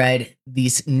to spread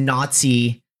these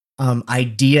Nazi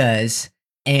ideas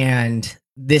and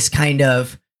this kind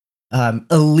of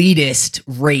elitist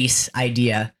race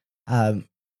idea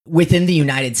within the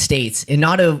United States, and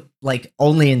not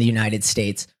only in the United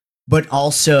States, but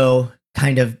also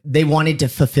kind of they wanted to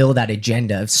fulfill that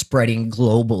agenda of spreading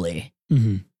globally.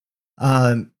 And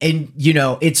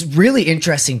it's really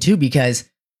interesting too because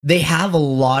they have a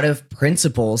lot of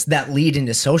principles that lead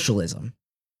into socialism.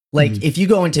 Like if you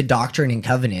go into Doctrine and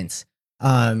Covenants,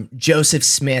 Joseph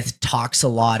Smith talks a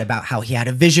lot about how he had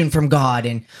a vision from God,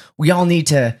 and we all need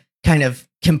to kind of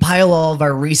compile all of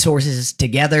our resources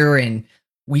together, and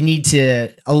we need to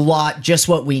allot just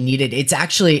what we needed. It's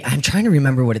actually, I'm trying to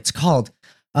remember what it's called.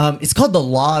 It's called the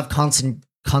Law of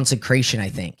Consecration, I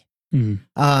think.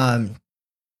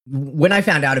 When I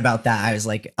found out about that, I was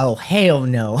like, oh, hell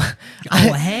no.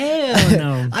 Oh, hell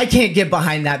no. I can't get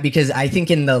behind that because I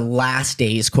think in the last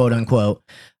days, quote unquote,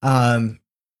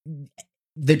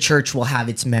 the church will have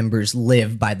its members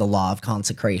live by the law of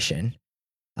consecration,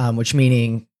 which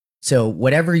meaning, so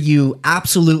whatever you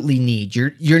absolutely need,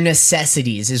 your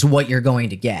necessities is what you're going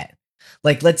to get.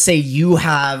 Like, let's say you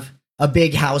have a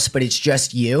big house, but it's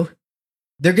just you.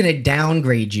 They're going to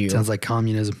downgrade you. Sounds like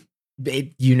communism.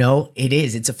 It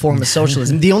is. It's a form of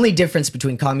socialism. The only difference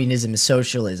between communism and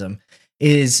socialism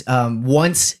is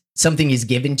once something is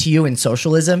given to you in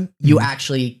socialism, you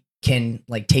actually can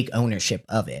like take ownership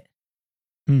of it.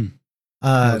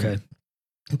 Okay.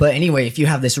 But anyway, if you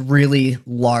have this really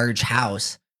large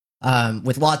house,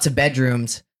 with lots of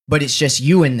bedrooms, but it's just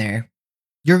you in there.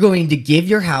 You're going to give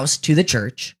your house to the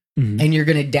church, and you're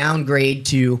going to downgrade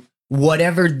to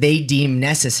whatever they deem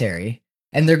necessary.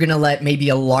 And they're going to let maybe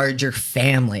a larger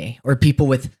family or people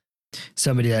with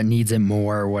somebody that needs it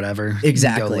more or whatever.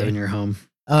 Exactly. Go live in your home.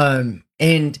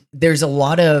 And there's a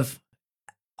lot of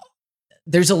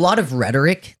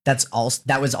rhetoric that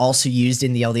was also used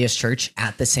in the LDS Church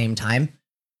at the same time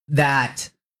that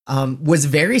was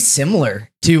very similar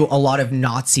to a lot of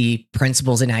Nazi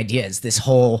principles and ideas. This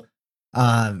whole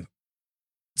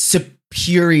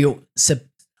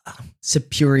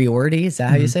superiority, is that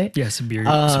how you say it? Yeah,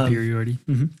 superiority.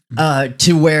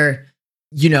 To where,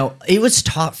 it was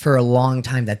taught for a long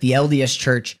time that the LDS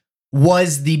Church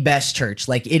was the best church.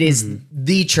 Like, it is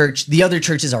the church. The other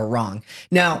churches are wrong.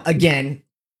 Now, again,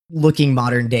 looking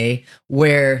modern day,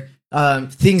 where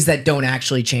things that don't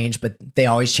actually change, but they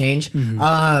always change.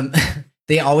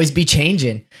 They always be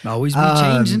changing. Always be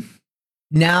changing.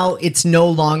 Now it's no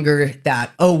longer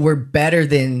that, oh, we're better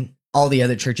than all the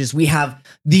other churches. We have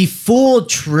the full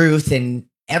truth and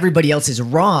everybody else is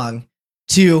wrong,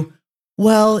 to,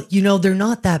 well, they're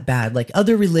not that bad. Like,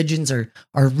 other religions are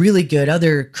really good.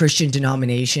 Other Christian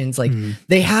denominations, like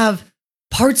they have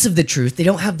parts of the truth. They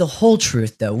don't have the whole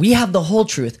truth, though. We have the whole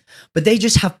truth, but they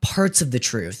just have parts of the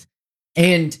truth.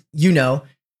 And,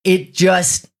 it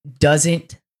just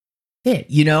doesn't fit,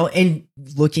 and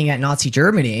looking at Nazi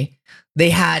Germany, they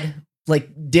had, like,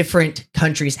 different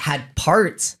countries had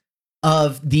parts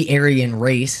of the Aryan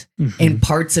race and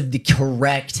parts of the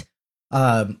correct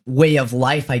way of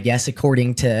life, I guess,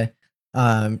 according to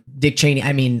Dick Cheney.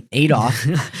 I mean, Adolf.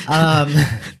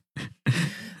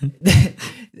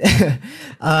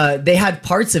 They had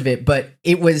parts of it, but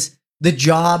it was the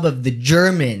job of the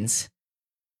Germans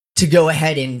to go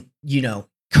ahead and,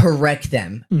 correct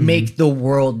them, make the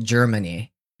world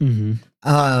Germany. And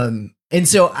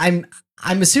so I'm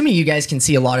assuming you guys can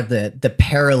see a lot of the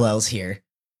parallels here.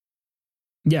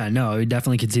 Yeah, no, we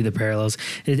definitely can see the parallels.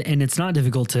 And it's not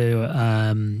difficult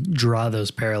to draw those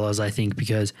parallels, I think,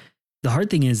 because the hard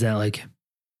thing is that, like,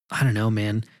 I don't know,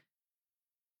 man.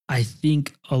 I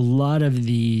think a lot of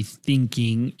the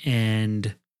thinking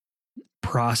and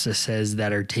processes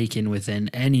that are taken within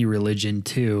any religion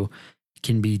too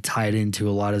can be tied into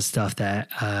a lot of stuff that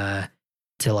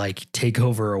to, like, take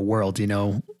over a world,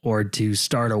 or to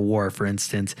start a war, for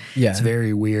instance. Yeah. It's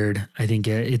very weird. I think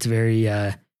it's very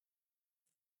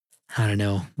I don't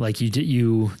know, like,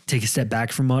 you take a step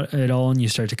back from it all and you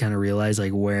start to kind of realize,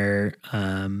 like, where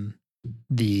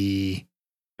the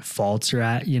faults are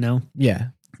at, Yeah.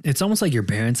 It's almost like your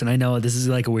parents. And I know this is,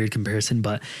 like, a weird comparison,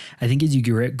 but I think as you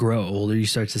grow older, you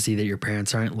start to see that your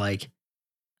parents aren't, like,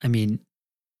 I mean,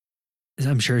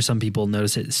 I'm sure some people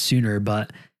notice it sooner,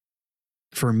 but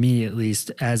for me, at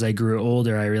least, as I grew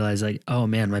older, I realized, like, oh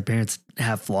man, my parents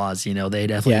have flaws, they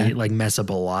definitely like mess up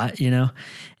a lot,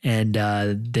 and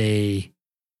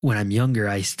when I'm younger,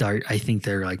 I think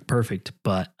they're, like, perfect,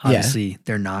 but obviously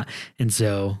they're not. And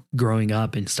so growing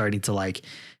up and starting to like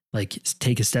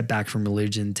take a step back from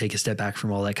religion, take a step back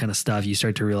from all that kind of stuff, you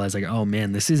start to realize, like, oh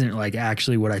man, this isn't, like,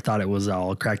 actually what I thought it was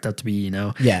all cracked up to be,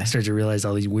 Yeah. Start to realize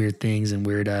all these weird things and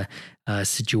weird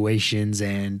situations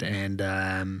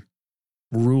and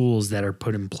rules that are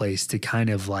put in place to kind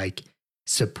of, like,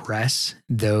 suppress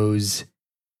those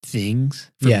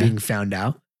things from being found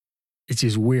out. It's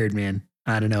just weird, man.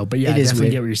 I don't know, but yeah, I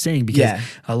definitely get what you're saying, because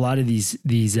a lot of these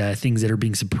things that are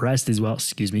being suppressed as well,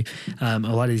 a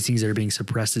lot of these things that are being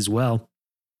suppressed as well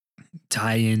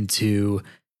tie into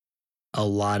a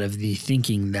lot of the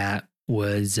thinking that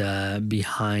was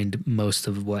behind most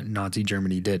of what Nazi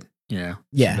Germany did. Yeah.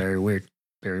 Very weird.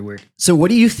 Very weird. So what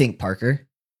do you think, Parker?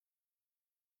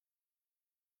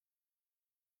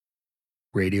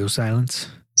 Radio silence.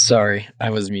 Sorry, I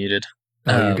was muted.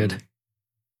 Oh, you're good.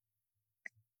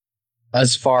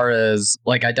 As far as,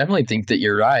 like, I definitely think that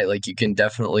you're right. Like, you can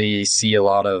definitely see a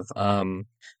lot of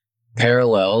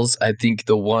parallels. I think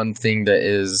the one thing that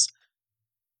is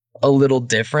a little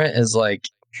different is, like,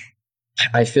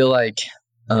 I feel like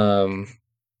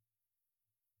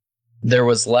there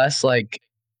was less, like,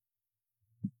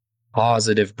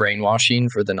 positive brainwashing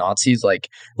for the Nazis. Like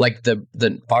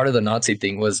the part of the Nazi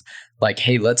thing was, like,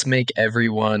 hey, let's make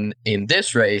everyone in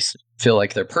this race feel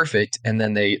like they're perfect, and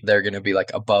then they're going to be,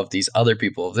 like, above these other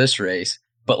people of this race.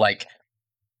 But, like,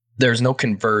 there's no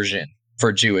conversion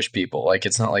for Jewish people. Like,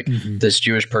 it's not like this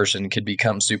Jewish person could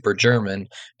become super German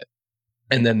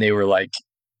and then they were, like,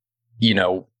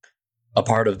 a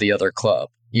part of the other club,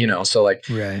 so, like,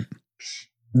 right.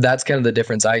 That's kind of the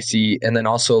difference I see. And then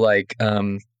also, like,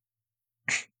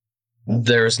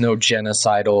 there's no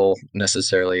genocidal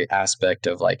necessarily aspect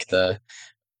of like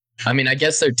I mean, I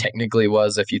guess there technically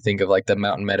was if you think of like the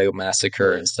Mountain Meadow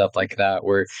Massacre and stuff like that,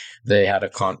 where they had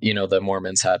the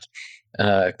Mormons had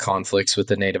conflicts with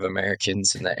the Native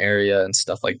Americans in the area and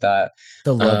stuff like that.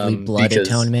 The lovely blood Because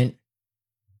atonement.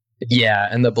 yeah,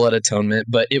 and the blood atonement,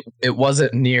 but it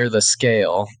wasn't near the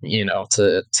scale,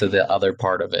 to the other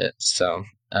part of it. So,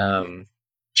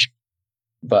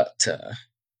 but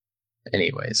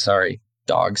anyway, sorry,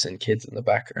 dogs and kids in the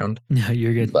background. No,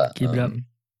 you're good. But Keep it up.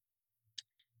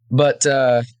 But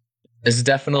it's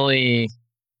definitely,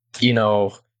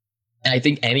 I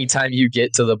think anytime you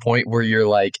get to the point where you're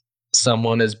like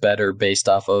someone is better based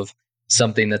off of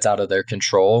something that's out of their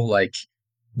control, like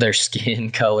their skin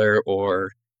color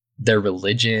or their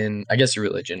religion. I guess your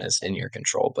religion is in your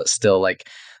control, but still like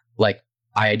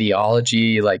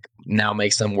ideology like now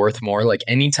makes them worth more. Like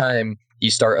anytime you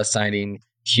start assigning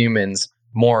humans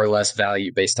more or less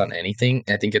value based on anything,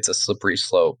 I think it's a slippery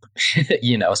slope.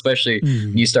 Especially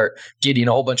when you start getting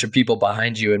a whole bunch of people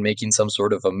behind you and making some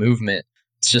sort of a movement.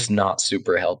 It's just not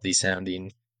super healthy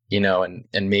sounding,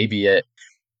 and maybe it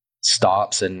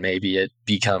stops and maybe it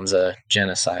becomes a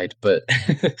genocide. But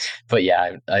but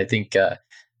yeah, I think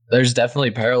there's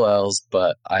definitely parallels,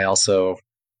 but I also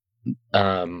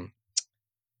the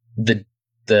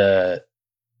the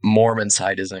Mormon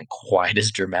side isn't quite as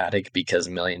dramatic because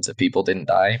millions of people didn't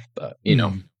die, but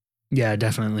Yeah,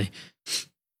 definitely.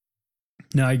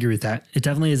 No, I agree with that. It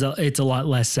definitely is. It's a lot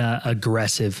less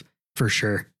aggressive for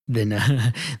sure than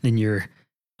than your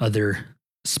other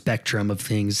spectrum of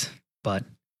things. But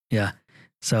yeah.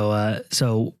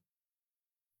 So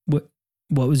what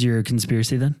was your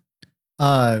conspiracy then?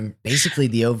 Basically,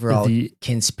 the overall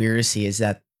conspiracy is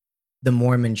that the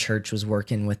Mormon Church was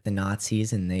working with the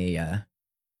Nazis, and they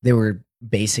were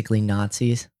basically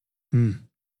Nazis.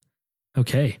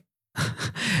 Okay.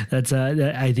 That's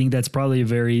I think that's probably a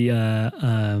very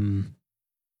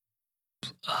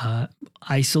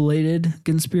isolated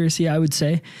conspiracy, I would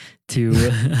say, to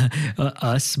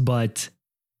us, but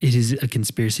it is a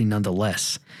conspiracy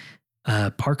nonetheless.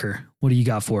 Parker, what do you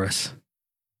got for us?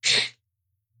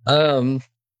 So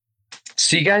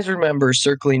you guys remember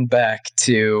circling back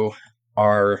to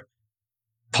our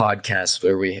podcast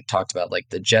where we talked about like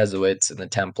the Jesuits and the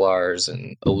Templars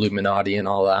and Illuminati and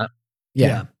all that?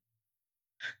 Yeah.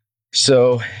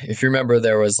 So if you remember,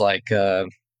 there was like the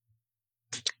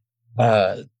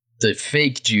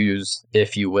fake Jews,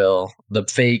 if you will, the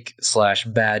fake /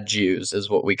 bad Jews is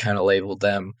what we kind of labeled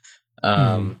them.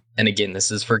 And again,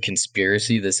 this is for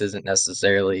conspiracy. This isn't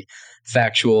necessarily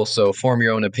factual. So form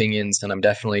your own opinions. And I'm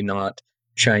definitely not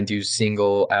trying to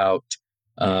single out,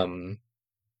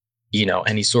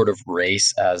 any sort of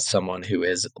race as someone who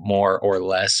is more or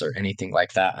less or anything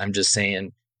like that. I'm just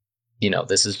saying,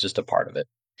 this is just a part of it.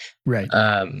 Right.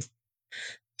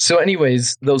 So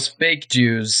anyways, those fake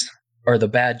Jews or the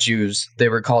bad Jews, they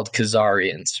were called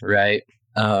Khazarians, right?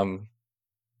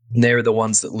 They were the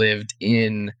ones that lived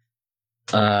in,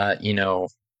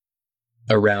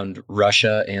 around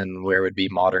Russia and where would be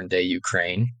modern day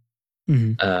Ukraine.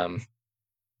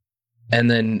 And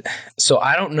then, so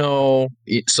I don't know.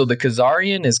 So the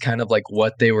Khazarian is kind of like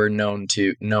what they were known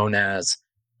as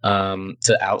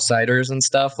to outsiders and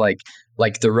stuff. Like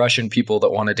the Russian people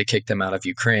that wanted to kick them out of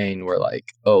Ukraine were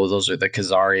like, oh, those are the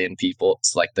Khazarian people.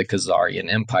 It's like the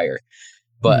Khazarian Empire.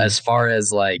 But as far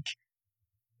as like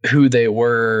who they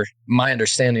were, my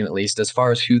understanding at least, as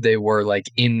far as who they were like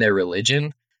in their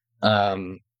religion,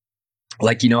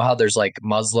 like, how there's like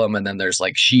Muslim and then there's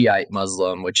like Shiite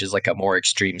Muslim, which is like a more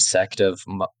extreme sect of,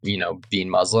 being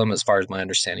Muslim, as far as my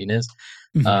understanding is.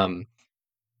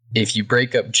 If you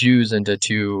break up Jews into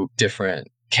two different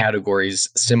categories,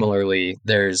 similarly,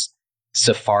 there's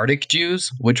Sephardic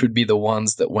Jews, which would be the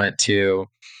ones that went to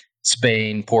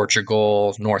Spain,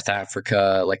 Portugal, North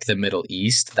Africa, like the Middle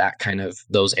East, that kind of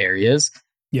those areas.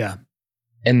 Yeah.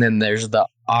 And then there's the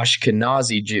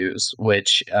Ashkenazi Jews,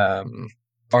 which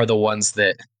are the ones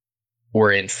that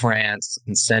were in France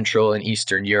and Central and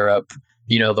Eastern Europe.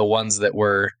 The ones that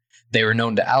they were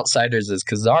known to outsiders as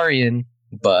Khazarian,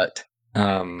 but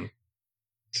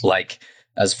like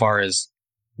as far as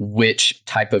which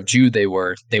type of Jew they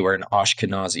were an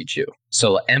Ashkenazi Jew.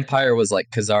 So empire was like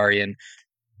Khazarian,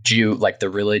 Jew, like the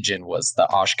religion was the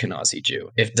Ashkenazi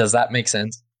Jew. Does that make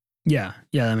sense? Yeah,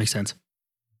 that makes sense.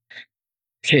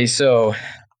 Okay, so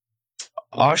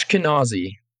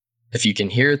Ashkenazi, if you can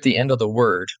hear at the end of the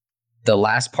word, the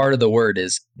last part of the word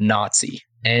is Nazi,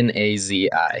 Nazi.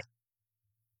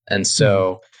 And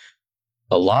so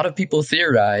a lot of people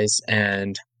theorize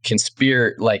and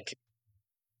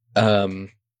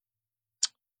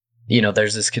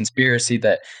there's this conspiracy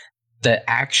that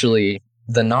actually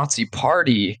the Nazi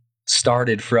party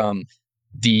started from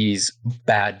these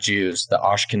bad Jews, the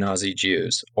Ashkenazi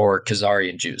Jews or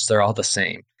Khazarian Jews. They're all the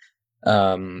same.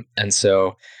 And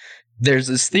so there's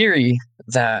this theory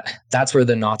that that's where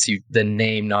the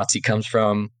name Nazi comes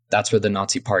from. That's where the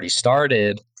Nazi party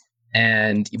started.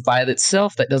 And by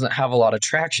itself, that doesn't have a lot of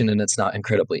traction and it's not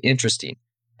incredibly interesting.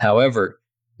 However,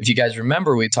 if you guys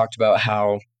remember, we talked about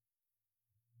how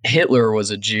Hitler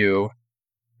was a Jew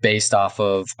based off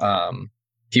of,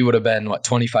 he would have been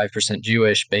 25%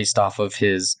 Jewish based off of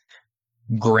his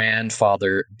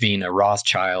grandfather being a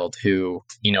Rothschild who,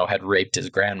 had raped his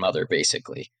grandmother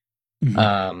basically.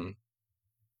 Mm-hmm.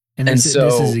 And this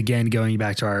is again going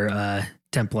back to our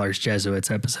Templars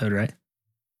Jesuits episode, right?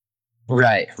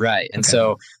 Right. And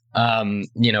so,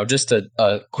 just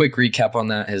a quick recap on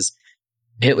that is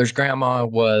Hitler's grandma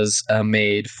was a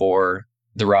maid for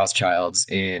the Rothschilds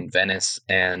in Venice,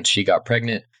 and she got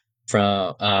pregnant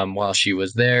from while she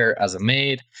was there as a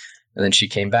maid. And then she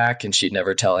came back and she'd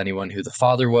never tell anyone who the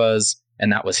father was.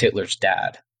 And that was Hitler's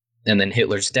dad. And then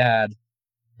Hitler's dad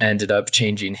ended up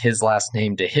changing his last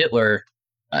name to Hitler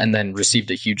and then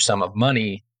received a huge sum of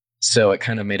money. So it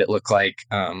kind of made it look like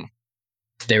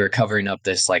they were covering up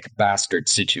this like bastard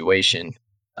situation,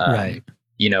 right?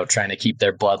 Trying to keep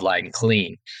their bloodline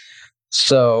clean.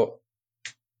 So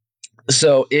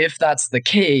if that's the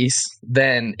case,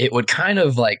 then it would kind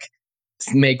of like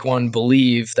make one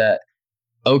believe that,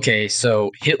 okay,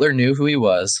 so Hitler knew who he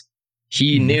was.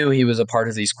 He knew he was a part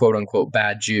of these quote unquote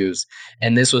bad Jews.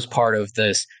 And this was part of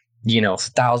this,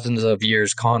 thousands of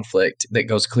years conflict that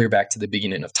goes clear back to the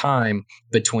beginning of time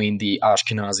between the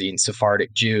Ashkenazi and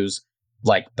Sephardic Jews.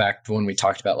 Like back when we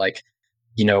talked about like,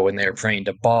 when they were praying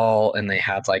to Baal and they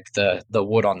had like the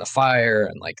wood on the fire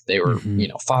and like they were,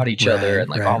 fought each other and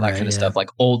like all that kind of stuff, like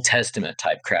Old Testament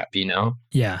type crap,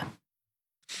 Yeah.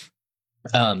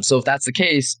 So if that's the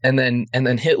case, and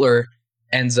then Hitler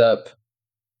ends up,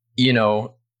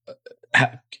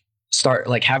 start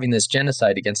like having this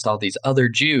genocide against all these other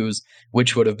Jews,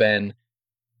 which would have been,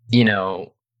 the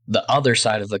other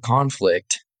side of the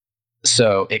conflict.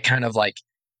 So it kind of like,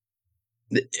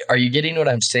 are you getting what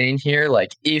I'm saying here?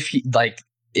 Like if he, like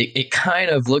it kind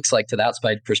of looks like to that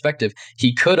outside perspective,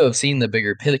 he could have seen the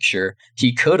bigger picture.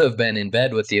 He could have been in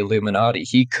bed with the Illuminati.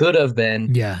 He could have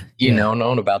been,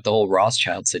 known about the whole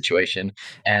Rothschild situation.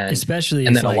 And especially,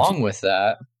 and then along with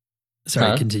that,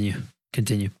 sorry,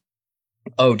 continue.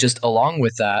 Oh, just along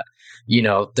with that,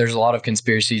 there's a lot of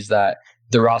conspiracies that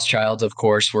the Rothschilds, of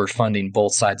course, were funding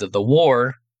both sides of the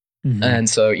war. Mm-hmm. And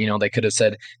so, they could have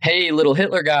said, hey, little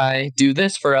Hitler guy, do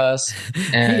this for us.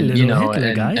 And,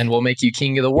 hey, and we'll make you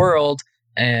king of the world.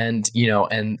 And,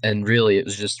 and really it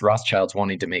was just Rothschilds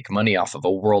wanting to make money off of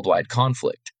a worldwide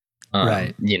conflict.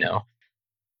 Right.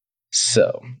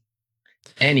 So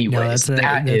anyways,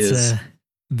 that's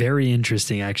very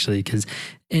interesting actually. Because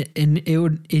it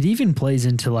even plays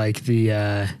into like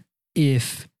the,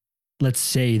 if let's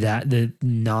say that the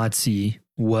Nazi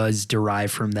was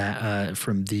derived from that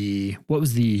from the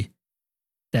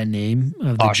that name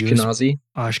of the Ashkenazi.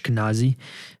 Jews?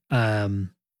 Ashkenazi.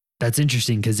 That's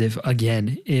interesting because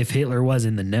if Hitler was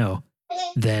in the know,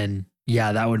 then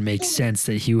that would make sense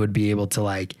that he would be able to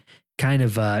like kind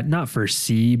of not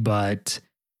foresee but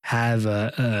have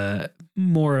a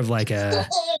more of like a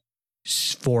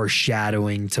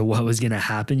foreshadowing to what was going to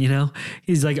happen.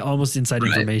 He's like almost inside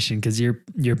information because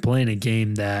you're playing a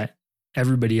game that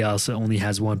everybody else only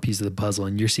has one piece of the puzzle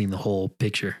and you're seeing the whole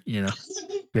picture,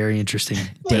 very interesting.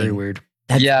 Very weird.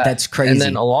 That's crazy. And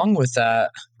then along with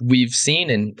that, we've seen,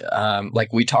 and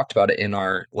like we talked about it in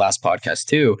our last podcast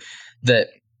too, that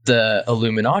the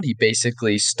Illuminati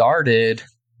basically started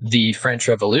the French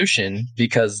Revolution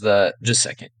because just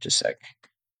a sec.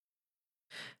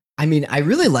 I mean, I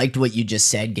really liked what you just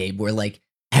said, Gabe, where like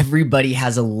everybody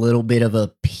has a little bit of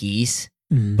a piece,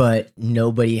 but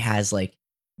nobody has like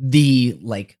the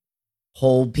like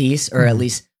whole piece, or at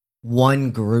least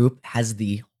one group has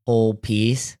the whole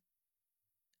piece.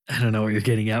 I don't know what you're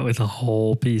getting at with a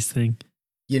whole piece thing.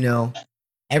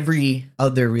 Every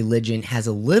other religion has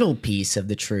a little piece of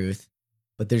the truth,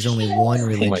 but there's only one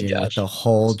religion with the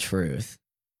whole truth.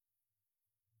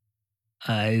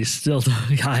 I still,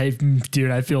 dude,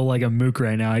 I feel like a mook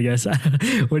right now, I guess.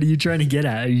 What are you trying to get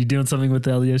at? Are you doing something with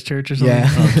the LDS church or something?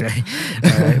 Yeah. Okay.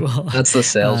 All right. Well, that's the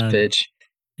sales pitch.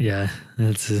 Yeah.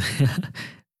 That's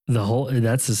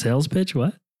that's the sales pitch.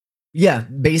 What? Yeah.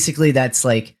 Basically that's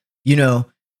like,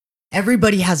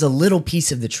 everybody has a little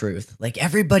piece of the truth. Like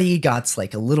everybody got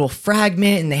like a little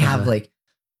fragment and they have like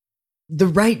the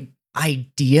right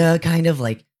idea, kind of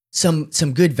like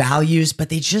some good values, but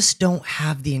they just don't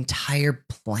have the entire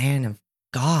plan of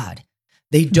God.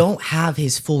 They don't have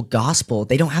his full gospel.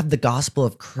 They don't have the gospel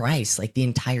of Christ, like the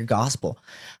entire gospel.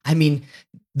 I mean,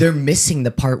 they're missing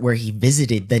the part where he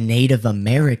visited the Native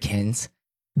Americans.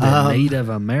 Native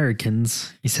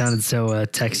Americans. You sounded so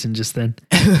Texan just then.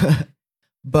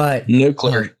 But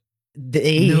Nuclear.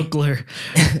 Nuclear.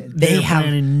 They have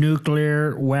planning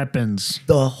nuclear weapons.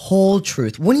 the whole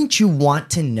truth. Wouldn't you want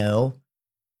to know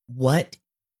what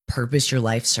purpose your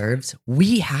life serves?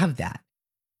 We have that.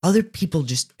 Other people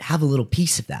just have a little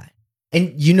piece of that.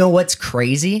 And you know what's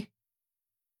crazy?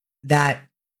 That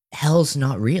hell's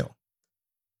not real.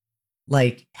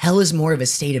 Like, hell is more of a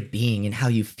state of being and how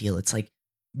you feel. It's like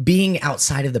being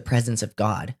outside of the presence of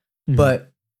God. Mhm.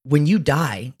 But when you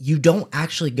die, you don't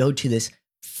actually go to this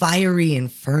fiery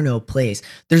inferno place.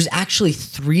 There's actually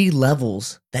 3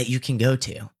 levels that you can go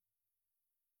to.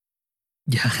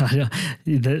 Yeah,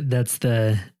 that's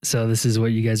the. So this is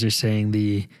what you guys are saying.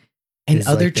 And is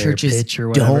other like their churches pitch or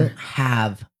whatever. don't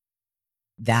have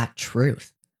that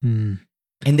truth. Hmm.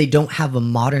 And they don't have a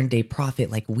modern day prophet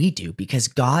like we do, because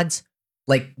God's,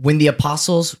 like, when the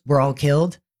apostles were all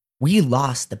killed, we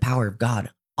lost the power of God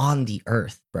on the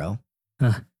earth, bro.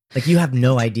 Huh. Like, you have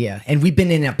no idea. And we've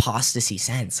been in apostasy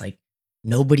since. Like,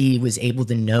 nobody was able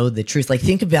to know the truth. Like,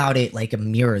 think about it like a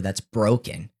mirror that's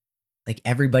broken. Like,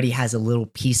 everybody has a little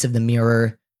piece of the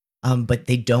mirror, but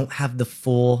they don't have the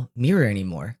full mirror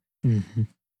anymore. Mhm.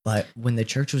 But when the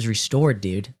church was restored,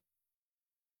 dude,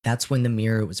 that's when the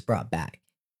mirror was brought back.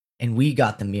 And we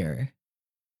got the mirror.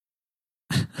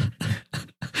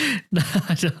 No,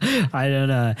 I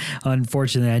don't.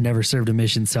 Unfortunately, I never served a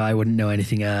mission, so I wouldn't know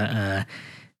anything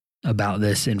about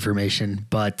this information.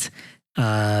 But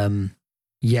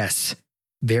yes,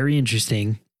 very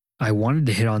interesting. I wanted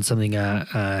to hit on something.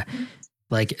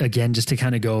 Like, again, just to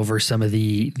kind of go over some of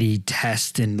the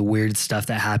test and the weird stuff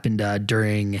that happened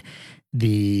during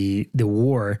the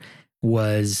war,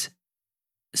 was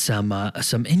some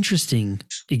interesting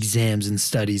exams and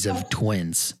studies of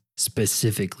twins,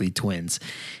 specifically twins.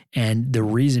 And the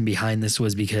reason behind this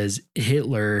was because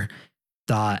Hitler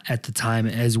thought at the time,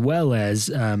 as well as,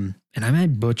 and I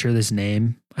might butcher this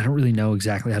name, I don't really know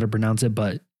exactly how to pronounce it,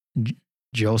 but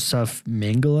Joseph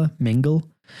Mengele,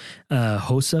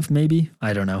 Joseph, maybe,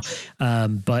 I don't know.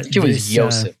 But it was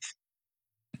Joseph.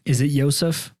 Is it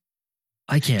Joseph?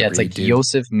 I can't. Yeah, it's read, like dude.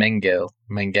 Joseph Mengele.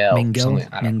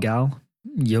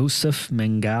 Joseph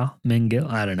Mengele,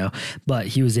 I don't know, but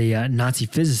he was a Nazi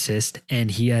physicist,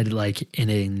 and he had like an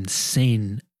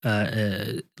insane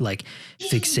like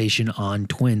fixation on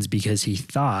twins, because he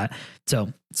thought,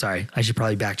 so sorry, I should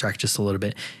probably backtrack just a little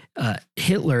bit.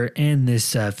 Hitler and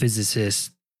this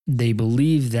physicist, they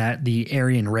believe that the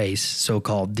Aryan race,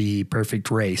 so-called the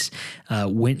perfect race,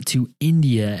 went to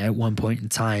India at one point in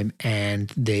time, and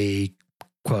they,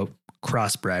 quote,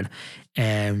 crossbred,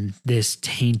 and this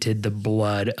tainted the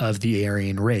blood of the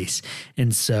Aryan race.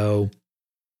 And so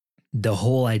the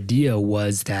whole idea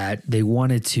was that they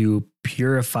wanted to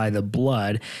purify the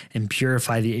blood and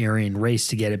purify the Aryan race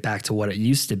to get it back to what it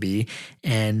used to be.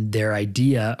 And their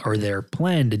idea, or their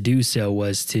plan to do so,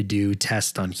 was to do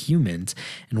tests on humans.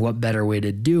 And what better way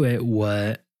to do it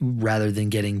was, rather than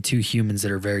getting 2 humans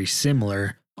that are very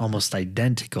similar, almost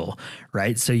identical,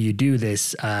 right? So you do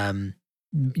this,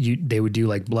 they would do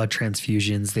like blood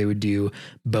transfusions, they would do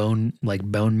bone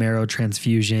marrow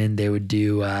transfusion, they would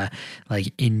do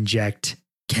like inject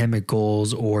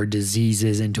chemicals or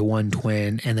diseases into one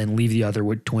twin and then leave the other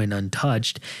twin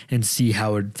untouched and see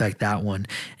how it would affect that one.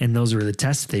 And those were the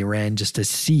tests they ran just to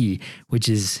see, which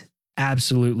is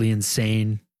absolutely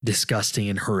insane, disgusting,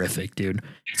 and horrific, dude.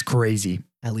 It's crazy.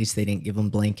 At least they didn't give them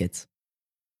blankets.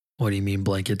 What do you mean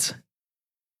blankets?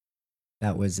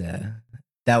 That was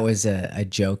a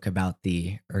joke about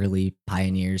the early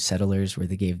pioneers, settlers, where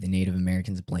they gave the Native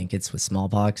Americans blankets with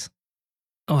smallpox.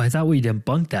 Oh, I thought we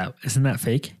debunked that. Isn't that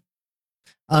fake?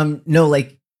 No,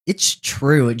 like, it's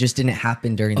true. It just didn't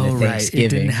happen during the Thanksgiving. It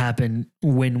didn't happen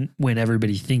when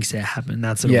everybody thinks it happened.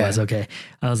 That's what it was. Okay.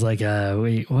 I was like,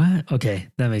 wait, what? Okay.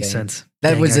 That makes sense.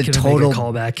 That was a total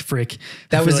callback, frick.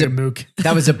 That was like a mook.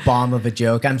 That was a bomb of a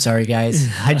joke. I'm sorry, guys.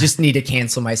 I just need to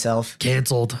cancel myself.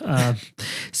 Canceled.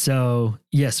 So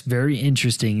yes, very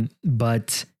interesting.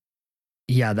 But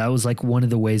yeah, that was like one of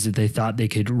the ways that they thought they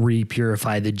could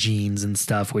re-purify the genes and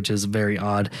stuff, which is very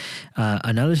odd.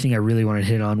 Another thing I really wanted to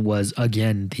hit on was,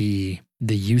 again, the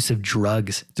use of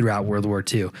drugs throughout World War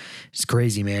II. It's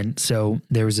crazy, man. So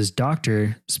there was this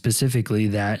doctor specifically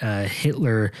that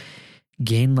Hitler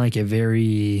gained like a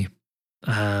very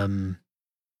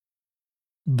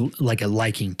like a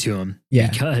liking to him. Yeah.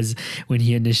 Because when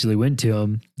he initially went to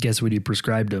him, guess what he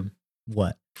prescribed him?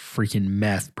 What? Freaking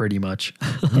meth, pretty much.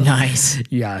 Nice.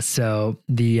 Yeah. So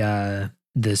the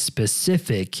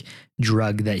specific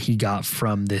drug that he got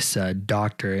from this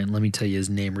doctor, and let me tell you his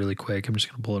name really quick. I'm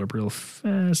just gonna pull it up real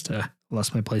fast.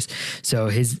 Lost my place. So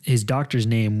his doctor's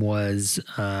name was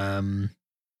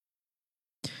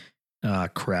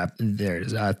crap. There it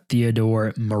is.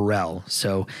 Theodore Morell.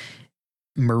 So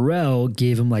Morell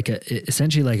gave him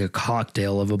essentially like a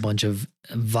cocktail of a bunch of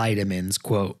vitamins,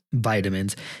 quote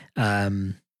vitamins.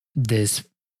 This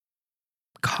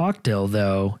cocktail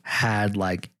though had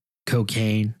like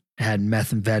cocaine, had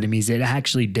methamphetamines. It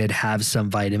actually did have some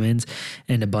vitamins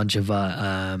and a bunch of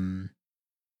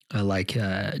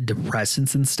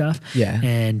depressants and stuff. Yeah.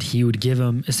 And he would give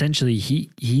him, essentially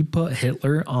he put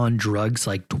Hitler on drugs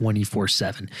like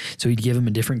 24/7. So he'd give him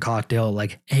a different cocktail,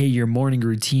 like, hey, your morning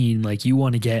routine, like you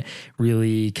want to get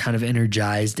really kind of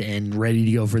energized and ready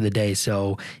to go for the day.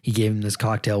 So he gave him this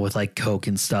cocktail with like Coke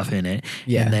and stuff in it.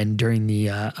 Yeah. And then during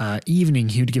the evening,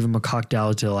 he would give him a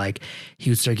cocktail to like, he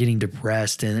would start getting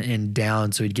depressed and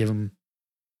down. So he'd give him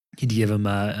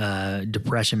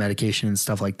depression medication and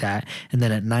stuff like that. And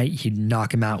then at night he'd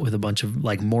knock him out with a bunch of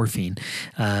like morphine.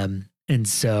 And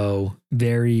so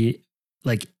very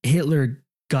like Hitler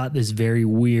got this very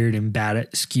weird and bad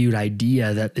skewed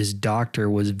idea that this doctor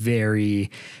was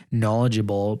very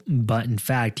knowledgeable, but in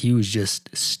fact he was just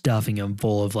stuffing him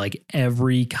full of like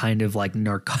every kind of like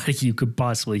narcotic you could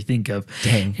possibly think of.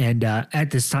 Dang. And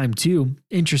at this time too,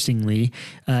 interestingly,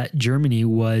 Germany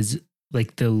was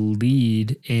like the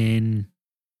lead in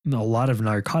a lot of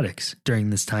narcotics during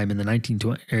this time in the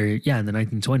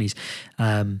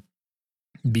 1920s.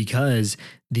 Because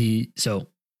so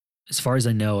as far as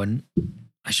I know, and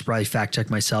I should probably fact check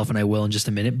myself and I will in just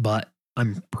a minute, but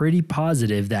I'm pretty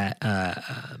positive that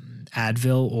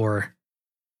Advil or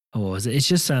what was it? It's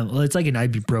just it's like an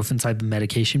ibuprofen type of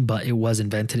medication, but it was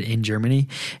invented in Germany,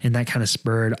 and that kind of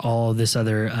spurred all this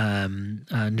other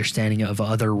understanding of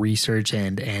other research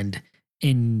and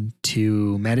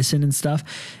into medicine and stuff.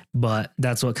 But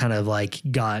that's what kind of like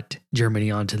got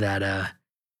Germany onto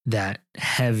that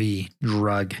heavy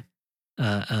drug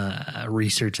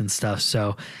research and stuff.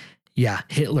 So yeah,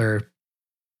 Hitler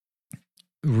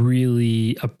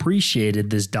really appreciated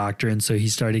this doctor, and so he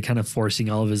started kind of forcing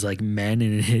all of his like men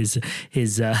and his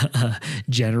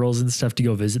generals and stuff to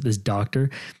go visit this doctor.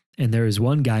 And there was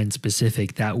one guy in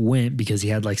specific that went because he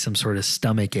had like some sort of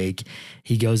stomach ache.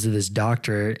 He goes to this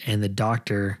doctor, and the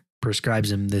doctor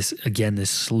prescribes him this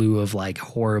slew of like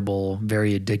horrible,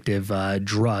 very addictive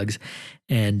drugs.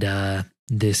 And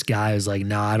this guy was like,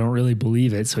 no, I don't really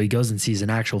believe it. So he goes and sees an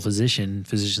actual physician.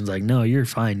 Physician's like, no, you're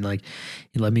fine. Like,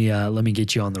 let me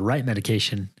get you on the right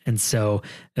medication. And so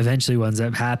eventually what ends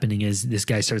up happening is this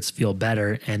guy starts to feel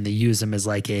better, and they use him as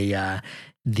like the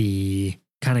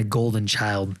kind of golden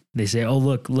child. They say, oh,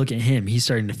 look at him. He's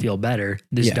starting to feel better.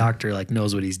 This doctor like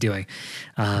knows what he's doing.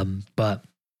 But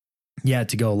yeah,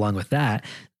 to go along with that,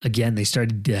 again, they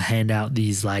started to hand out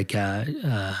these like,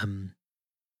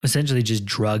 essentially just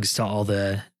drugs to all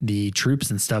the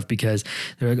troops and stuff, because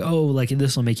they're like, oh, like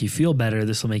this will make you feel better.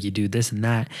 This will make you do this and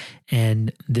that.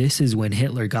 And this is when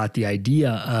Hitler got the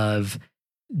idea of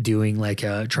doing like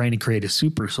trying to create a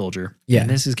super soldier. Yeah. And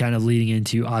this is kind of leading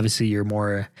into obviously your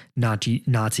more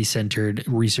Nazi centered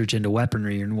research into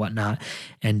weaponry and whatnot.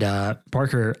 And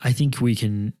Parker, I think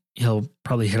he'll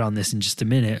probably hit on this in just a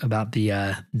minute about the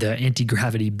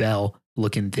anti-gravity bell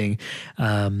looking thing.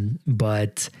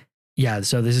 But yeah,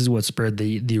 so this is what spurred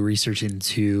the research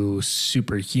into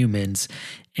superhumans,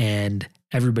 and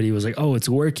everybody was like, oh, it's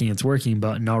working.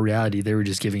 But in all reality, they were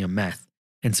just giving them meth.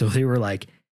 And so they were like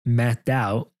methed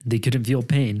out. They couldn't feel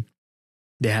pain.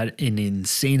 They had an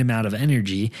insane amount of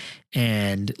energy,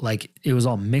 and like it was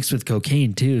all mixed with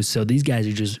cocaine too. So these guys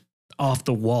are just off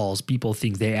the walls. People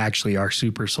think they actually are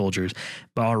super soldiers,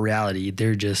 but in reality,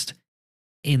 they're just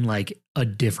in like a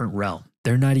different realm.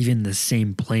 They're not even in the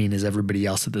same plane as everybody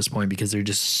else at this point because they're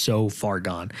just so far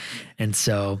gone. And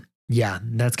so, yeah,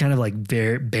 that's kind of like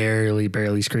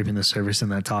barely scraping the surface in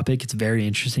that topic. It's very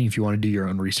interesting. If you want to do your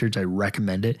own research, I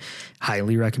recommend it,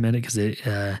 highly recommend it, because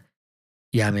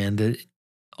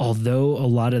although a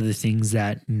lot of the things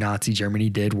that Nazi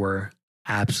Germany did were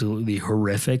absolutely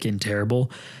horrific and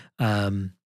terrible,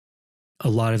 a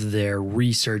lot of their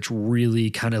research really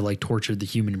kind of like tortured the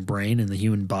human brain and the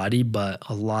human body, but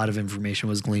a lot of information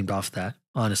was gleaned off that.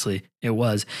 Honestly, it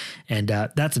was. And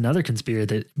that's another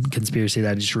conspiracy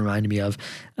that just reminded me of,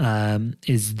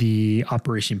 is the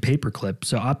Operation Paperclip.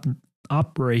 So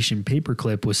Operation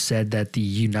Paperclip was said that the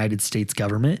United States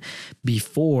government,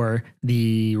 before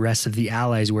the rest of the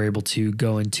Allies were able to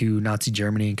go into Nazi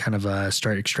Germany and kind of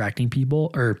start extracting people,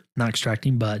 or not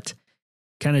extracting, but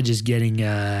kind of just getting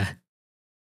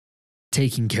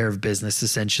taking care of business,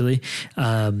 essentially.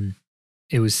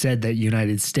 It was said that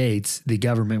United States, the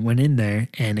government went in there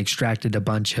and extracted a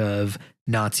bunch of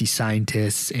Nazi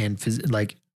scientists and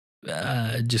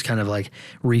just kind of like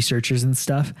researchers and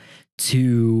stuff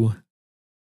to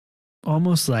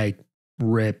almost like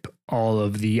rip all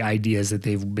of the ideas that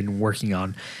they've been working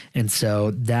on. And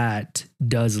so that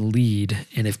does lead,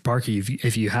 and if Parker,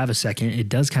 if you have a second, it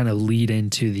does kind of lead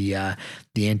into the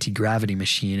anti-gravity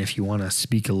machine, if you want to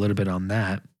speak a little bit on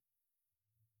that.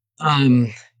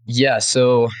 Yeah,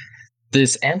 so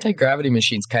this anti-gravity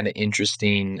machine is kind of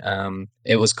interesting.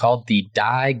 It was called the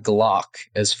Die Glock,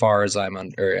 as far as I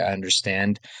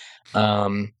understand.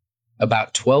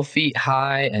 About 12 feet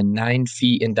high and 9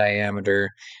 feet in diameter,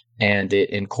 and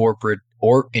it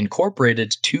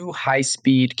incorporated two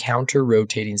high-speed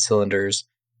counter-rotating cylinders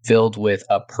filled with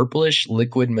a purplish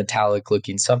liquid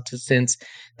metallic-looking substance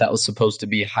that was supposed to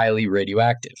be highly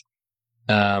radioactive.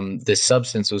 This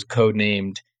substance was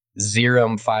codenamed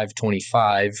Serum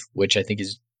 525, which I think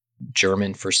is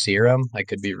German for serum. I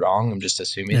could be wrong. I'm just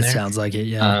assuming That there. sounds like it,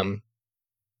 yeah.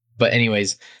 But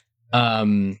anyways,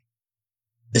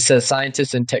 it says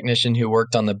scientists and technicians who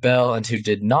worked on the bell and who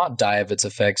did not die of its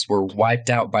effects were wiped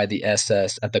out by the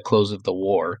SS at the close of the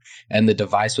war, and the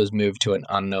device was moved to an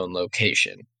unknown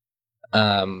location.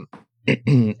 And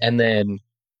then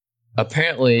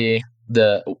apparently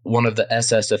one of the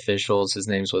SS officials, his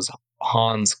name was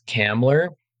Hans Kammler.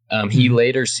 He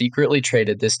later secretly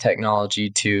traded this technology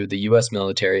to the U.S.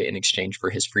 military in exchange for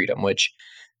his freedom, which,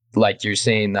 like you're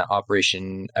saying, that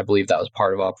operation, I believe that was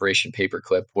part of Operation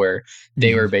Paperclip, where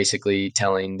they were basically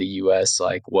telling the U.S.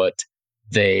 like what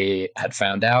they had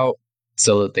found out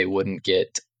so that they wouldn't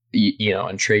get,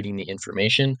 and trading the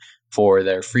information for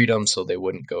their freedom so they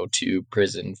wouldn't go to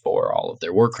prison for all of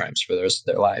their war crimes for the rest of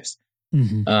their lives.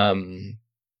 But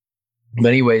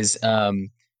anyways,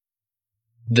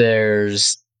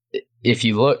 if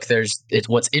you look,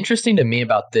 what's interesting to me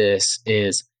about this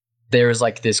is there's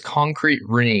like this concrete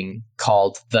ring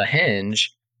called the Henge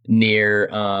near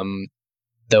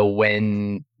the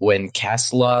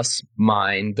Wenceslas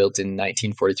mine built in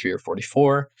 1943 or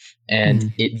 44,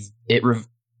 and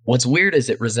what's weird is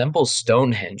it resembles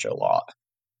Stonehenge a lot.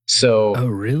 So, oh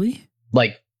really?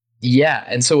 Like, yeah,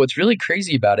 and so what's really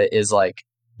crazy about it is like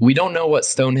we don't know what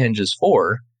Stonehenge is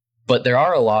for, but there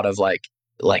are a lot of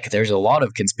there's a lot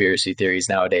of conspiracy theories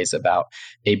nowadays about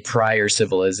a prior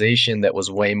civilization that was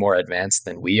way more advanced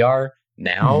than we are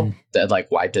now, that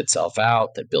like wiped itself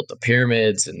out, that built the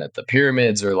pyramids, and that the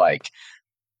pyramids are like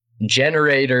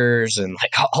generators and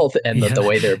like that the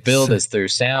way they're built is through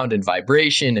sound and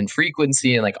vibration and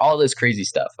frequency and like all this crazy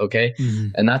stuff. Okay.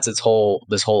 And that's this whole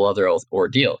other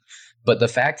ordeal. But the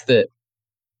fact that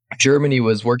Germany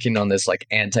was working on this like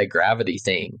anti-gravity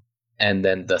thing, and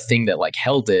then the thing that like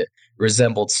held it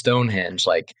resembled Stonehenge,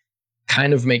 like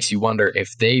kind of makes you wonder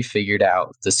if they figured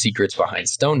out the secrets behind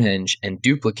Stonehenge and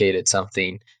duplicated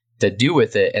something to do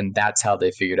with it, and that's how they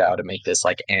figured out how to make this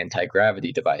like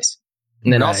anti-gravity device.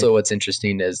 And then also what's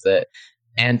interesting is that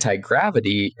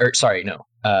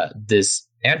this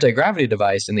anti-gravity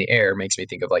device in the air makes me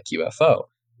think of like UFO.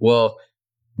 Well,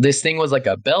 this thing was like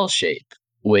a bell shape,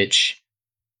 which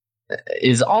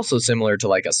is also similar to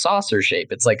like a saucer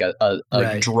shape. It's like a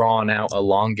drawn out,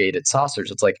 elongated saucer.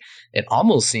 So it's like, it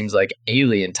almost seems like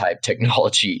alien type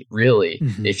technology, really.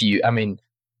 If you,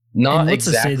 not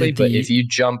exactly, but if you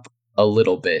jump a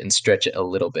little bit and stretch it a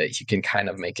little bit, you can kind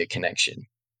of make a connection.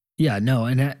 Yeah, no.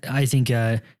 And I think,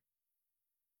 I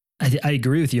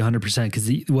agree with you 100%, because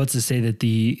what's to say that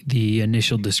the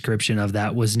initial description of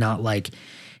that was not like,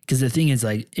 because the thing is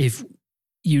like, if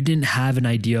you didn't have an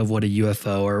idea of what a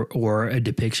UFO or a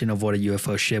depiction of what a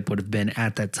UFO ship would have been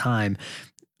at that time,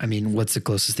 I mean, what's the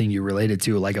closest thing you related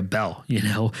to? Like a bell,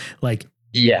 like,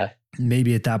 yeah,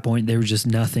 maybe at that point there was just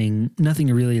nothing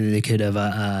really that they could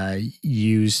have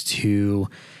used to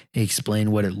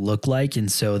explain what it looked like.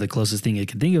 And so the closest thing they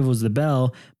could think of was the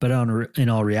bell, but in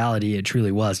all reality, it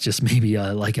truly was just maybe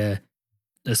like a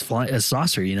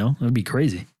saucer, it would be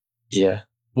crazy. Yeah.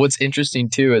 What's interesting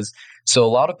too is, so a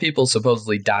lot of people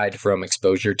supposedly died from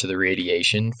exposure to the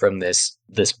radiation from this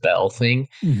bell thing.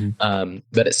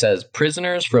 But it says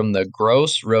prisoners from the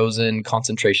Gross Rosen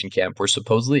concentration camp were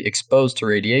supposedly exposed to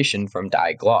radiation from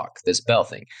Die Glock, this bell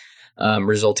thing,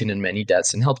 resulting in many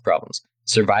deaths and health problems.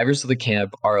 Survivors of the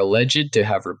camp are alleged to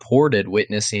have reported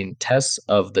witnessing tests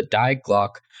of the Die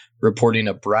Glock reporting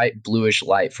a bright bluish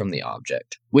light from the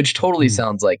object, which totally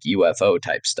sounds like UFO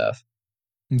type stuff.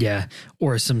 Yeah,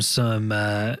 or some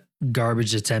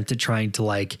garbage attempt at trying to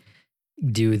like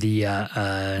do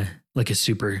the like a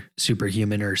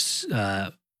superhuman or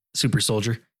super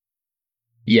soldier.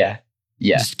 Yeah.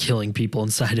 Just killing people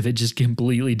inside of it, just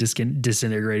completely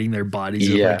disintegrating their bodies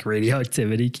with like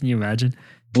radioactivity. Can you imagine?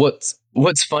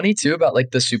 What's funny too about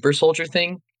like the super soldier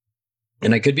thing,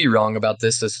 and I could be wrong about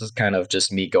this. This is kind of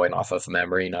just me going off of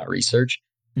memory, not research.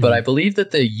 But I believe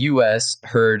that the US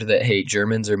heard that, hey,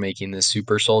 Germans are making this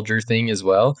super soldier thing as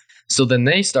well. So then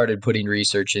they started putting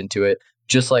research into it,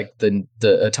 just like the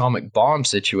atomic bomb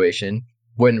situation,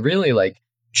 when really like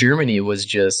Germany was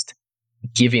just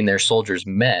giving their soldiers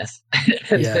meth.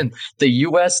 And then the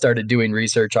US started doing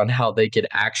research on how they could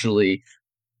actually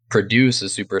produce a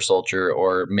super soldier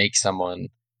or make someone,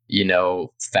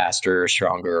 faster or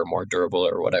stronger or more durable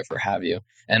or whatever have you.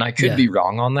 And I could be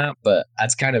wrong on that, but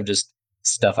that's kind of just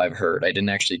stuff I've heard. I didn't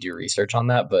actually do research on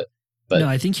that, but no,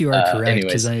 I think you are correct,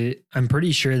 because anyways. I'm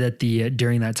pretty sure that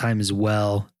during that time as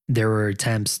well, there were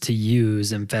attempts to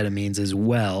use amphetamines as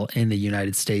well in the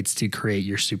United States to create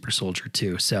your super soldier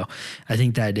too. So I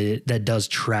think that that does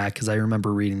track, because I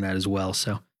remember reading that as well.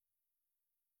 So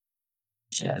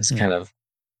yeah, it's kind of,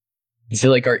 I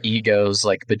feel like our egos,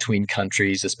 like between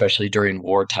countries, especially during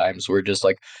war times, we're just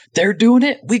like, they're doing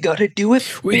it, we got to do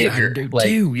it bigger.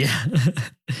 Yeah.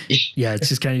 Yeah, it's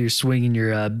just kind of you're swinging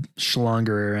your schlonger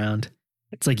around.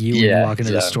 It's like you when you walk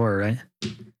into the store, right?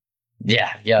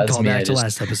 Yeah, that's Call me. back to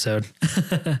last episode.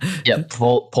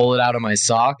 Pull it out of my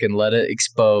sock and let it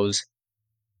expose.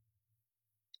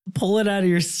 Pull it out of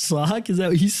your sock? Is that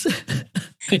what you said?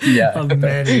 Yeah. A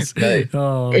menace. Nice.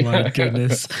 Oh my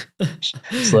goodness.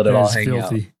 Just let it all hang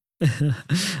filthy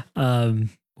out.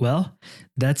 Well,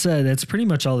 that's pretty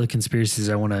much all the conspiracies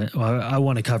I want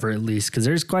to cover, at least, because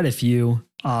there's quite a few.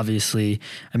 Obviously,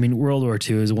 I mean, World War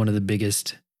II is one of the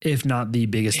biggest, if not the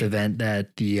biggest event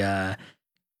that the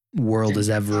world has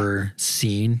ever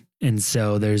seen, and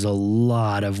so there's a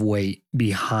lot of weight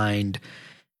behind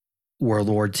World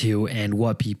War II and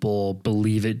what people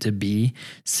believe it to be.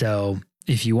 So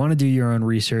if you want to do your own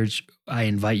research, I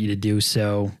invite you to do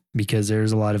so, because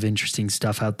there's a lot of interesting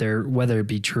stuff out there, whether it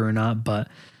be true or not. But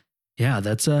yeah,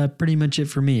 that's pretty much it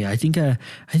for me. I think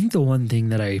the one thing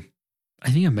that I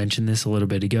think I mentioned this a little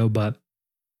bit ago, but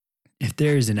if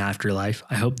there is an afterlife,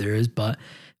 I hope there is, but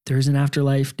if there is an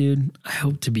afterlife, dude, I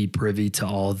hope to be privy to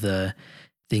all the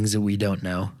things that we don't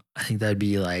know. I think that'd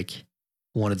be like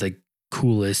one of the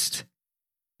coolest,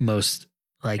 most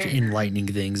like enlightening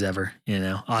things ever,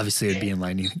 Obviously it'd be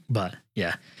enlightening, but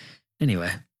yeah.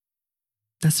 Anyway,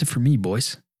 that's it for me,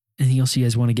 boys. Anything else you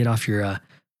guys want to get off your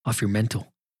mental?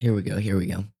 Here we go.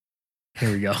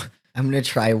 I'm going to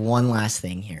try one last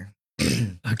thing here.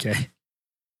 Okay.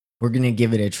 We're going to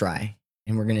give it a try,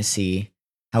 and we're going to see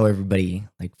how everybody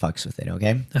like fucks with it.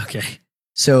 Okay. Okay.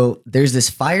 So there's this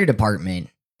fire department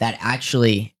that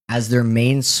actually, as their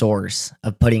main source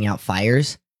of putting out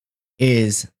fires,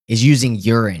 is using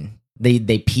urine. They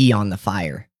pee on the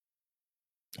fire.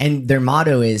 And their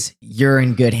motto is, "You're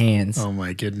in good hands." Oh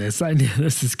my goodness. I knew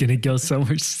this is going to go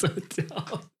somewhere so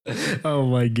dumb. Oh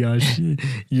my gosh.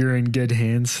 You're in good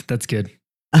hands. That's good.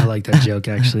 I like that joke,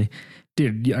 actually.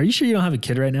 Dude, are you sure you don't have a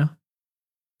kid right now?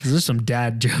 Because there's some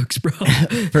dad jokes, bro.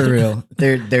 For real.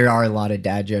 There are a lot of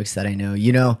dad jokes that I know.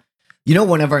 You know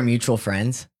one of our mutual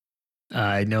friends?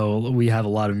 I know we have a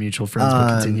lot of mutual friends,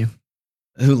 but continue.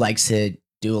 Who likes to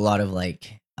do a lot of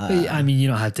like... I mean, you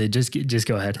don't have to. Just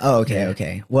go ahead. Oh, okay,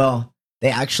 okay. Well, they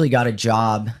actually got a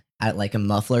job at like a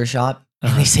muffler shop,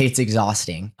 and they say it's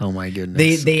exhausting. Oh my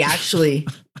goodness. They actually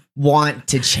want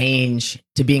to change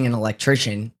to being an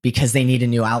electrician because they need a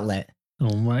new outlet.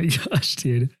 Oh my gosh,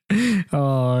 dude.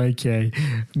 Oh, okay.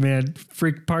 Man,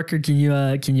 Frick Parker, can you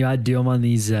outdo him on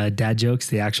these dad jokes,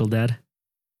 the actual dad?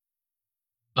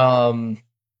 Well,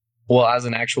 as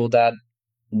an actual dad,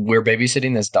 we're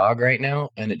babysitting this dog right now,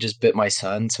 and it just bit my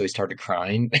son, so he started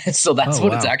crying. So that's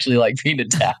what it's actually like being a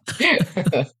dad.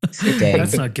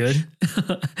 That's not good.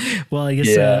 Well, I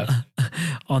guess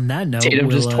on that note, Tatum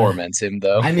just torments him,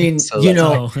 though. I mean, so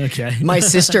okay. My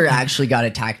sister actually got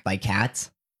attacked by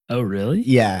cats. Oh, really?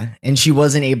 Yeah, and she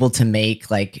wasn't able to make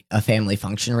like a family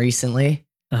function recently.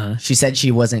 She said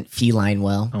she wasn't feline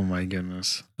well. Oh my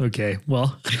goodness. Okay,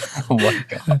 well. Oh my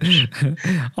gosh.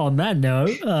 On that note,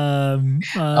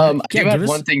 I do have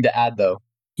one thing to add, though.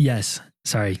 Yes.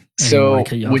 Sorry. So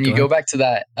when you go back to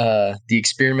that, the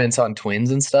experiments on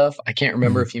twins and stuff, I can't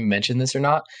remember if you mentioned this or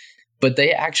not, but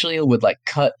they actually would like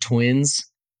cut twins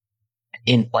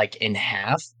in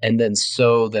half and then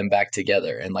sew them back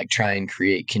together and like try and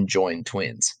create conjoined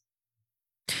twins.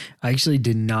 I actually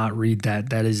did not read that.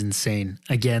 That is insane.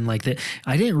 Again, like that,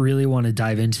 I didn't really want to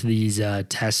dive into these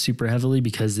tests super heavily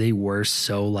because they were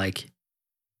so like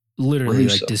literally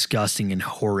like disgusting and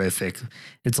horrific.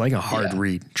 It's like a hard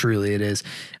read. Truly, it is.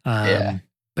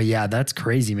 But yeah, that's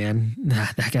crazy, man.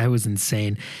 That guy was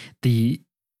insane.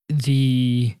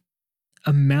 The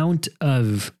amount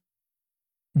of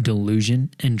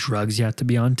delusion and drugs you have to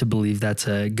be on to believe that's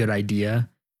a good idea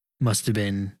must have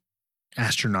been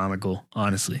astronomical.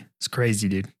 Honestly, it's crazy,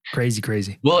 dude.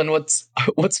 Crazy. Well, and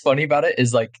what's funny about it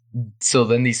is like, so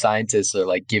then these scientists are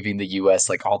like giving the U.S.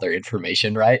 like all their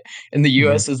information, right? And the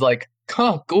U.S. is like,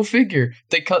 go figure.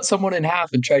 They cut someone in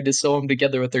half and tried to sew them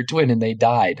together with their twin, and they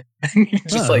died.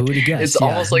 Just like it's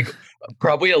almost like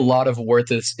probably a lot of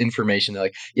worthless information. They're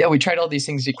like, yeah, we tried all these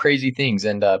things, crazy things,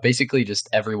 and basically just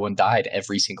everyone died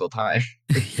every single time.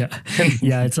 Yeah.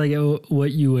 It's like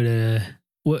what you would.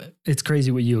 It's crazy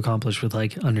what you accomplish with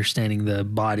like understanding the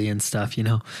body and stuff, you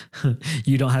know.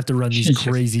 You don't have to run these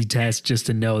crazy tests just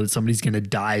to know that somebody's going to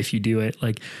die if you do it.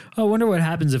 Like, oh, I wonder what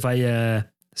happens if I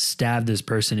stab this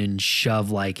person and shove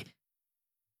like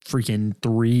freaking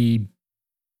 3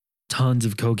 tons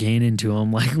of cocaine into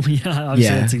them. Like,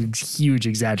 obviously it's a huge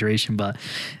exaggeration, but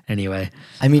anyway.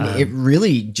 I mean, it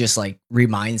really just like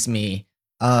reminds me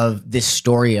of this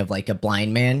story of like a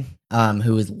blind man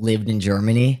who has lived in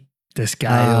Germany. This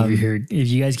guy over here, if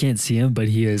you guys can't see him, but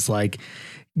he is like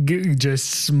just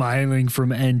smiling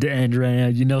from end to end right now.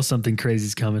 You know something crazy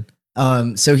is coming.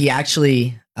 So he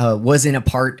actually wasn't a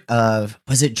part of,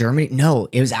 was it Germany? No,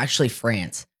 it was actually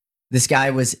France. This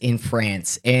guy was in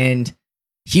France, and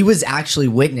he was actually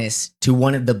witness to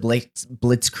one of the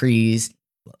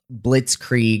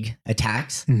Blitzkrieg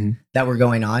attacks that were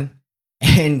going on.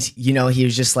 And, you know, he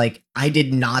was just like, I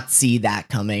did not see that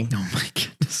coming. Oh my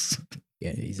goodness.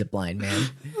 Yeah, he's a blind man.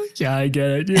 Yeah, I get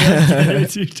it. Yeah,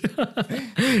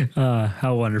 dude.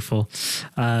 How wonderful.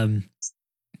 All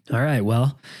right.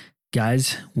 Well,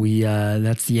 guys, we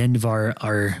that's the end of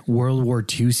our World War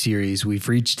II series. We've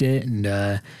reached it,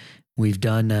 and we've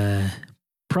done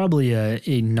probably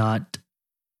a not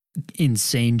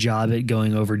insane job at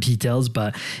going over details,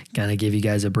 but kind of give you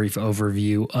guys a brief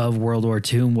overview of World War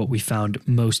II and what we found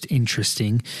most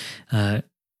interesting.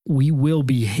 We will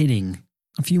be hitting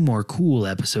a few more cool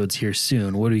episodes here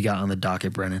soon. What do we got on the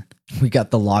docket, Brennan? We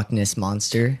got the Loch Ness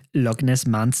Monster. Loch Ness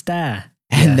Monster.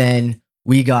 And then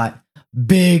we got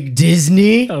Big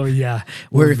Disney. Oh, yeah.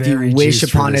 Where if you wish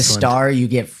upon a star, you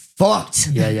get fucked.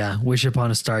 Yeah. Wish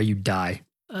upon a star, you die.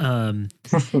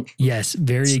 Yes,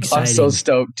 very exciting. I'm so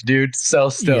stoked, dude. So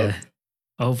stoked. Yeah.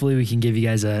 Hopefully we can give you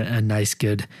guys a nice,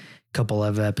 good couple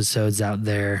of episodes out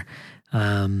there.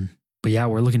 But yeah,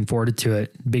 we're looking forward to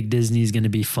it. Big Disney is going to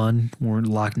be fun. We're in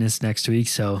Loch Ness next week.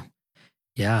 So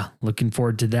yeah, looking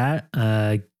forward to that.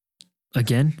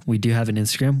 Again, we do have an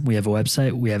Instagram. We have a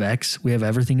website. We have X. We have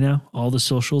everything now. All the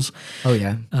socials. Oh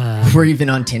yeah. We're even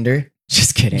on Tinder.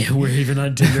 Just kidding. Yeah, we're even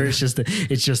on Tinder. It's just the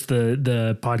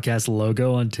podcast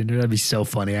logo on Tinder. That'd be so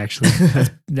funny, actually.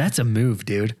 That's a move,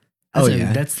 dude.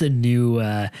 That's the new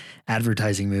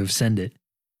advertising move. Send it.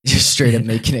 Just straight up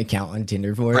make an account on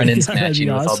Tinder for it. Brennan's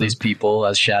matching with all these people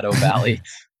as Shadow Valley.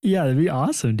 Yeah, that'd be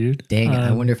awesome, dude. Dang,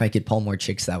 I wonder if I could pull more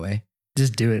chicks that way.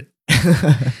 Just do it.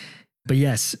 But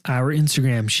yes, our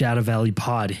Instagram, Shadow Valley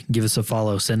Pod. Give us a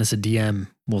follow. Send us a DM.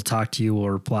 We'll talk to you. We'll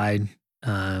reply.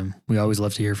 We always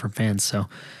love to hear from fans. So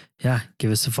yeah, give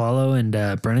us a follow.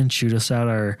 And Brennan, shoot us out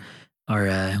our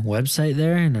website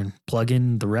there and then plug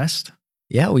in the rest.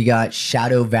 Yeah, we got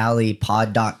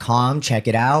shadowvalleypod.com. Check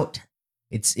it out.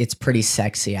 It's pretty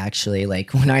sexy, actually.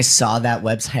 Like when I saw that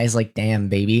website, I was like, damn,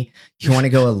 baby, you want to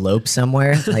go elope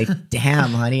somewhere? Like,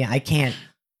 damn, honey, I can't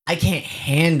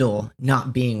handle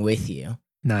not being with you.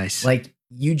 Nice. Like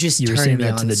you turned me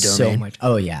on so much.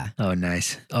 Oh yeah. Oh,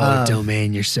 nice. Oh,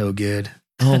 Domain, you're so good.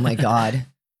 Oh my God.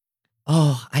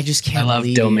 Oh, I just can't. I love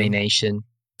Domaination.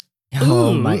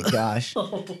 Oh my gosh.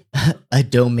 A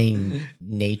domain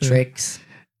matrix.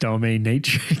 Domain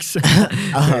matrix.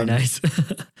 Very nice.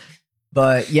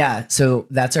 But yeah, so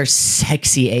that's our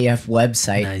sexy AF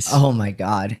website. Nice. Oh my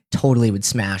God. Totally would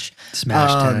smash. 10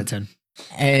 out of 10.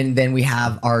 And then we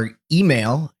have our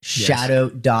email,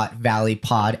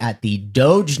 shadow.valleypod at the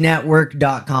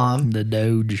dogenetwork.com. The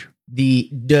Doge. The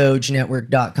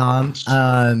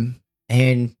dogenetwork.com.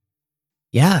 And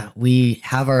yeah, we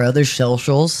have our other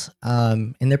socials,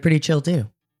 and they're pretty chill too.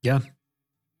 Yeah.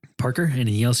 Parker,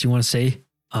 anything else you want to say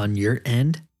on your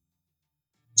end?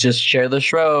 Just share the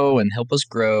show and help us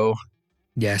grow.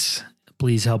 Yes,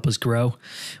 please help us grow.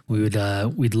 We'd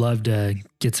love to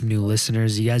get some new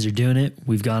listeners. You guys are doing it.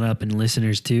 We've gone up in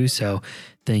listeners too, so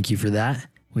thank you for that.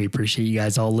 We appreciate you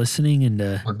guys all listening, and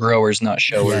We're growers, not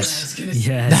showers.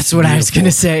 yes, That's what I was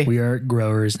gonna say. We are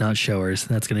growers, not showers.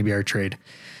 That's gonna be our trade.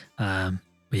 But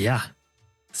yeah,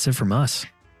 that's it from us.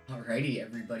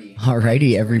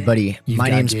 Alrighty, everybody. You've My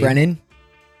got name's Gabe. Brennan,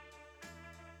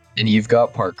 And you've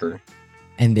got Parker.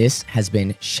 and this has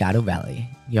been Shadow Valley.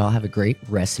 Y'all have a great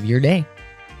rest of your day.